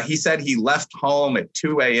 He said he left home at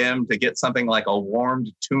 2 a.m. to get something like a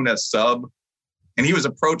warmed tuna sub. And he was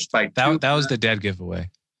approached by... That was the dead giveaway.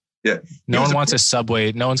 Yeah. No one wants a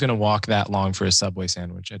Subway. No one's going to walk that long for a Subway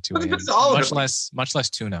sandwich at 2 a.m. Much less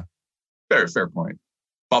tuna. Fair point.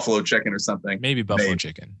 Buffalo chicken or something. Maybe buffalo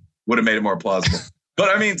chicken. Would have made it more plausible.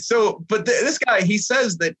 But I mean, this guy, he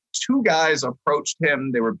says that two guys approached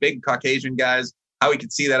him. They were big Caucasian guys. How he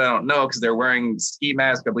could see that, I don't know, because they're wearing ski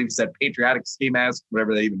masks. I believe he said patriotic ski mask,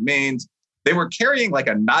 whatever that even means. They were carrying like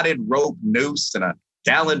a knotted rope noose and a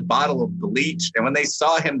gallon bottle of bleach. And when they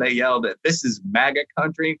saw him, they yelled, "This is MAGA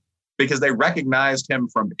country," because they recognized him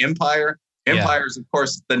from Empire. Empire's, of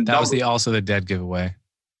course, that was also the dead giveaway.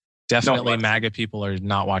 Definitely MAGA people are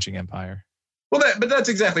not watching Empire. Well, but that's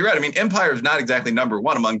exactly right. I mean, Empire is not exactly number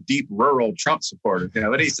one among deep rural Trump supporters.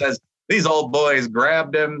 But he says these old boys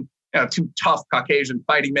grabbed him, two tough Caucasian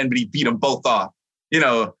fighting men, but he beat them both off,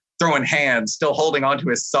 throwing hands, still holding onto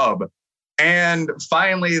his sub. And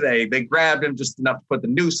finally, they grabbed him just enough to put the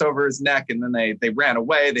noose over his neck, and then they ran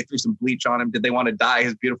away. They threw some bleach on him. Did they want to dye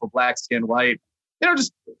his beautiful black skin white?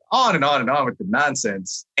 Just on and on and on with the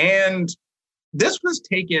nonsense. And this was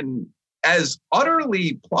taken as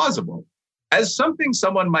utterly plausible. as something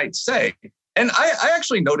someone might say. And I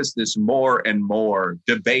actually noticed this more and more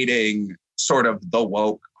debating sort of the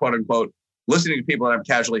woke, quote unquote, listening to people that I'm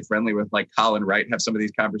casually friendly with, like Colin Wright, have some of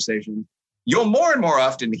these conversations. You'll more and more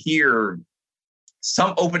often hear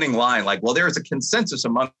some opening line like, well, there is a consensus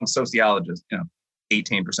among sociologists,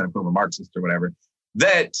 18% of whom are Marxist or whatever,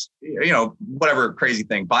 that, whatever crazy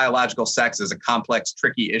thing, biological sex is a complex,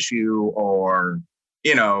 tricky issue, or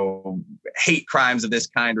hate crimes of this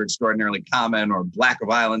kind are extraordinarily common, or black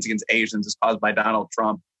violence against Asians is caused by Donald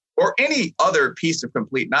Trump, or any other piece of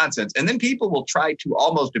complete nonsense. And then people will try to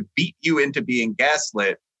almost beat you into being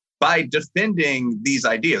gaslit by defending these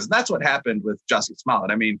ideas. And that's what happened with Jussie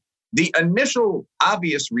Smollett. I mean, the initial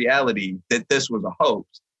obvious reality that this was a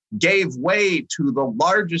hoax gave way to the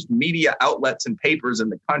largest media outlets and papers in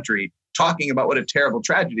the country talking about what a terrible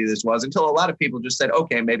tragedy this was, until a lot of people just said,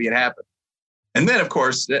 okay, maybe it happened. And then, of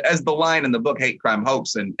course, as the line in the book, hate crime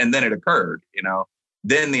hoax, and then it occurred,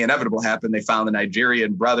 then the inevitable happened. They found the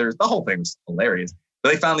Nigerian brothers. The whole thing was hilarious.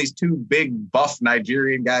 But they found these two big, buff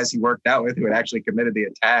Nigerian guys he worked out with who had actually committed the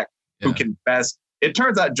attack, who confessed. It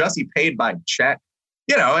turns out Jussie paid by check,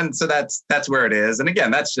 and so that's where it is. And again,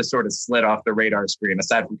 that's just sort of slid off the radar screen,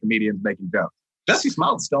 aside from comedians making jokes. Jussie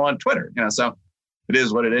Smollett's still on Twitter, so it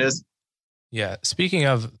is what it is. Yeah. Speaking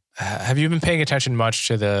of, have you been paying attention much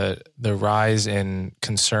to the rise in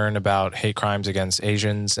concern about hate crimes against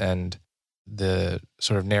Asians and the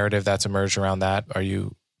sort of narrative that's emerged around that? Are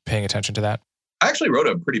you paying attention to that? I actually wrote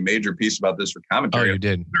a pretty major piece about this for Commentary. Oh, you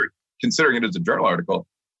did? Considering it as a journal article.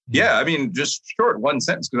 Yeah, I mean, just short one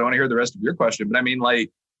sentence because I want to hear the rest of your question. But I mean,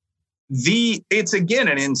 it's again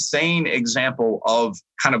an insane example of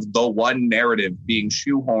kind of the one narrative being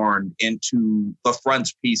shoehorned into the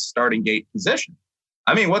frontispiece starting gate position.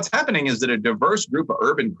 I mean, what's happening is that a diverse group of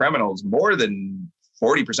urban criminals, more than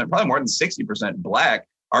 40%, probably more than 60% Black,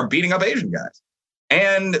 are beating up Asian guys.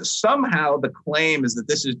 And somehow the claim is that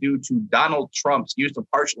this is due to Donald Trump's use of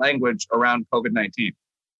harsh language around COVID-19.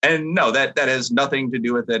 And no, that has nothing to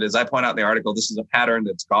do with it. As I point out in the article, this is a pattern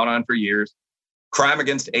that's gone on for years. Crime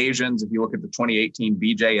against Asians, if you look at the 2018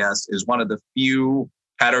 BJS, is one of the few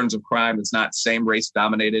patterns of crime that's not same race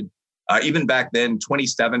dominated. Even back then,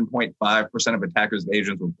 27.5% of attackers of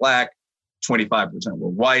Asians were Black, 25% were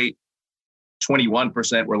white,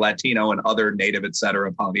 21% were Latino and other Native, et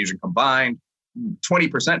cetera, Polynesian combined.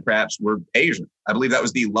 20% perhaps were Asian. I believe that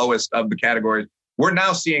was the lowest of the categories. We're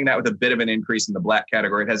now seeing that with a bit of an increase in the Black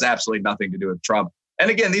category. It has absolutely nothing to do with Trump.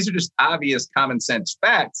 And again, these are just obvious common sense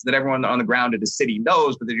facts that everyone on the ground in the city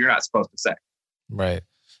knows, but that you're not supposed to say. Right.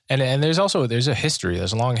 And there's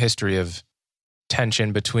a long history of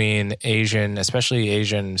tension between especially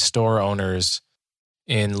Asian store owners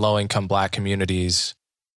in low-income Black communities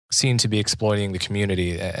seen to be exploiting the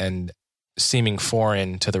community and seeming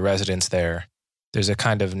foreign to the residents there. There's a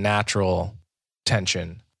kind of natural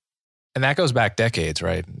tension. And that goes back decades,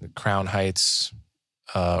 right? The Crown Heights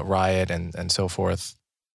riot and so forth.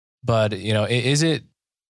 But, is it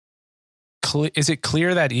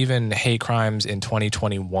clear that even hate crimes in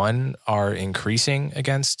 2021 are increasing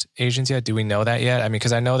against Asians yet? Do we know that yet? I mean,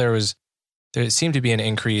 because I know there seemed to be an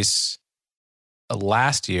increase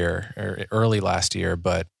last year or early last year,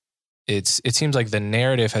 but it seems like the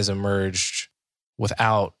narrative has emerged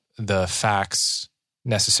without the facts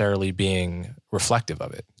necessarily being reflective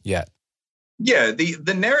of it yet. Yeah,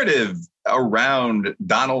 the narrative around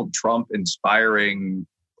Donald Trump inspiring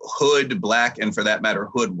hood Black and, for that matter,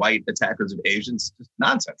 hood white attackers of Asians is just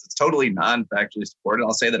nonsense. It's totally non-factually supported.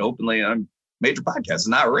 I'll say that openly on major podcasts. It's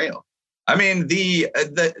not real. I mean, the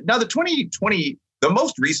 2020, the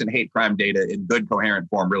most recent hate crime data in good coherent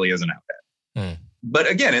form really isn't out yet. But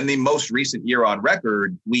again, in the most recent year on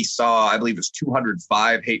record, we saw, I believe it was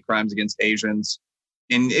 205 hate crimes against Asians.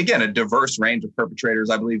 And again, a diverse range of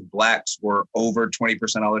perpetrators. I believe Blacks were over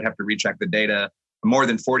 20%. I would have to recheck the data. More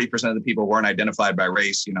than 40% of the people weren't identified by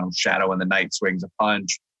race. Shadow in the night swings a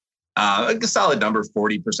punch. A solid number,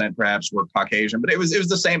 40% perhaps, were Caucasian. But it was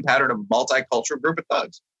the same pattern of a multicultural group of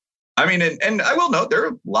thugs. I mean, and I will note there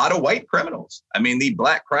are a lot of white criminals. I mean, the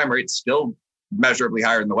Black crime rate's still measurably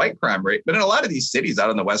higher than the white crime rate. But in a lot of these cities out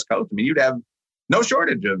on the West Coast, I mean, you'd have no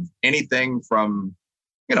shortage of anything from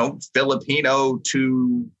Filipino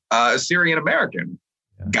to Syrian American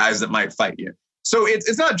guys that might fight you. So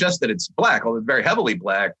it's not just that it's Black, although it's very heavily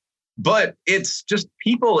Black, but it's just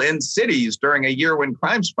people in cities during a year when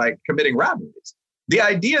crime spiked committing robberies. The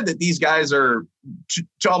idea that these guys are,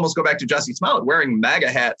 to almost go back to Jussie Smollett, wearing MAGA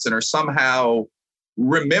hats and are somehow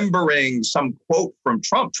remembering some quote from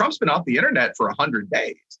Trump. Trump's been off the internet for 100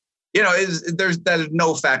 days. There's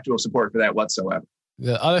no factual support for that whatsoever.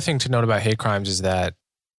 The other thing to note about hate crimes is that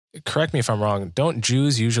correct me if I'm wrong, don't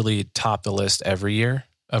Jews usually top the list every year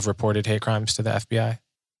of reported hate crimes to the FBI?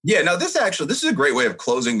 Yeah, now this is a great way of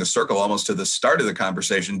closing the circle almost to the start of the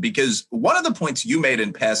conversation, because one of the points you made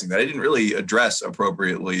in passing that I didn't really address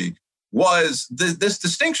appropriately was this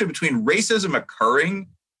distinction between racism occurring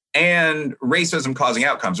and racism causing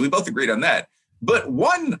outcomes. We both agreed on that. But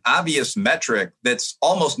one obvious metric that's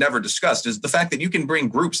almost never discussed is the fact that you can bring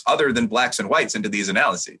groups other than blacks and whites into these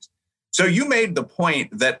analyses. So you made the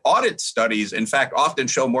point that audit studies, in fact, often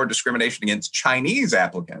show more discrimination against Chinese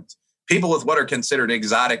applicants, people with what are considered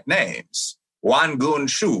exotic names, Wan Gun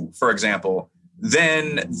Shu, for example,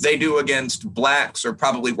 than they do against blacks or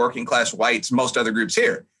probably working class whites, most other groups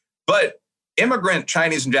here. But immigrant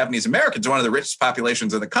Chinese and Japanese Americans are one of the richest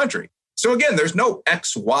populations of the country. So again, there's no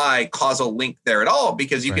XY causal link there at all,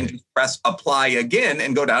 because you can just press apply again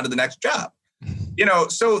and go down to the next job.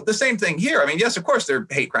 So the same thing here. I mean, yes, of course, there are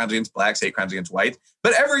hate crimes against blacks, hate crimes against whites.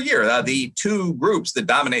 But every year, the two groups that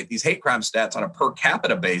dominate these hate crime stats on a per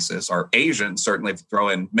capita basis are Asians, certainly if you throw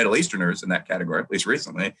in Middle Easterners in that category, at least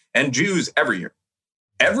recently, and Jews every year.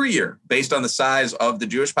 Every year, based on the size of the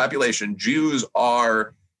Jewish population, Jews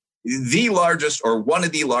are the largest or one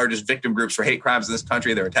of the largest victim groups for hate crimes in this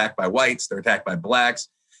country. They're attacked by whites. They're attacked by blacks.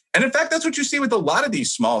 And in fact, that's what you see with a lot of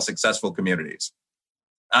these small, successful communities.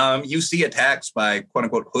 You see attacks by quote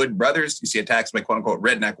unquote hood brothers. You see attacks by quote unquote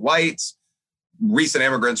redneck whites, recent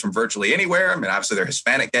immigrants from virtually anywhere. I mean, obviously there are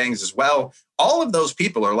Hispanic gangs as well. All of those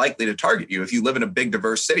people are likely to target you if you live in a big,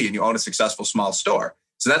 diverse city and you own a successful small store.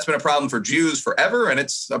 So that's been a problem for Jews forever, and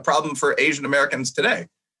it's a problem for Asian Americans today.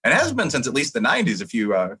 And it has been since at least the 90s, if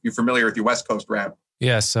you're familiar with your West Coast rap.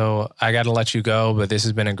 Yeah, so I got to let you go, but this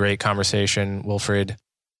has been a great conversation, Wilfred.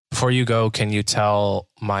 Before you go, can you tell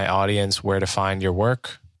my audience where to find your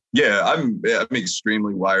work? Yeah, I'm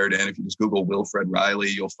extremely wired in. If you just Google Wilfred Reilly,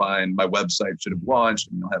 you'll find my website should have launched.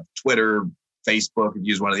 You'll have Twitter, Facebook, if you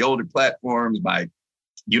use one of the older platforms, my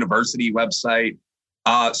university website,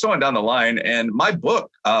 so on down the line. And my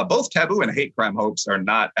book, both Taboo and Hate Crime Hoax, are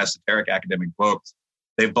not esoteric academic books.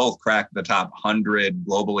 They've both cracked the top 100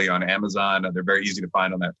 globally on Amazon. They're very easy to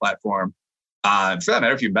find on that platform. For that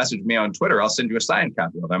matter, if you message me on Twitter, I'll send you a signed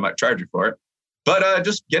copy of it. I might charge you for it. But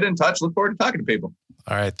just get in touch. Look forward to talking to people.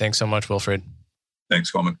 All right. Thanks so much, Wilfred.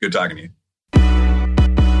 Thanks, Coleman. Good talking to you.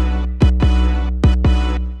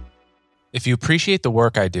 If you appreciate the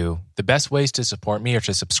work I do, the best ways to support me are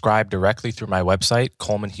to subscribe directly through my website,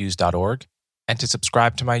 colemanhughes.org, and to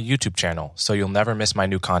subscribe to my YouTube channel so you'll never miss my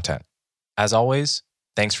new content. As always,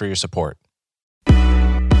 thanks for your support.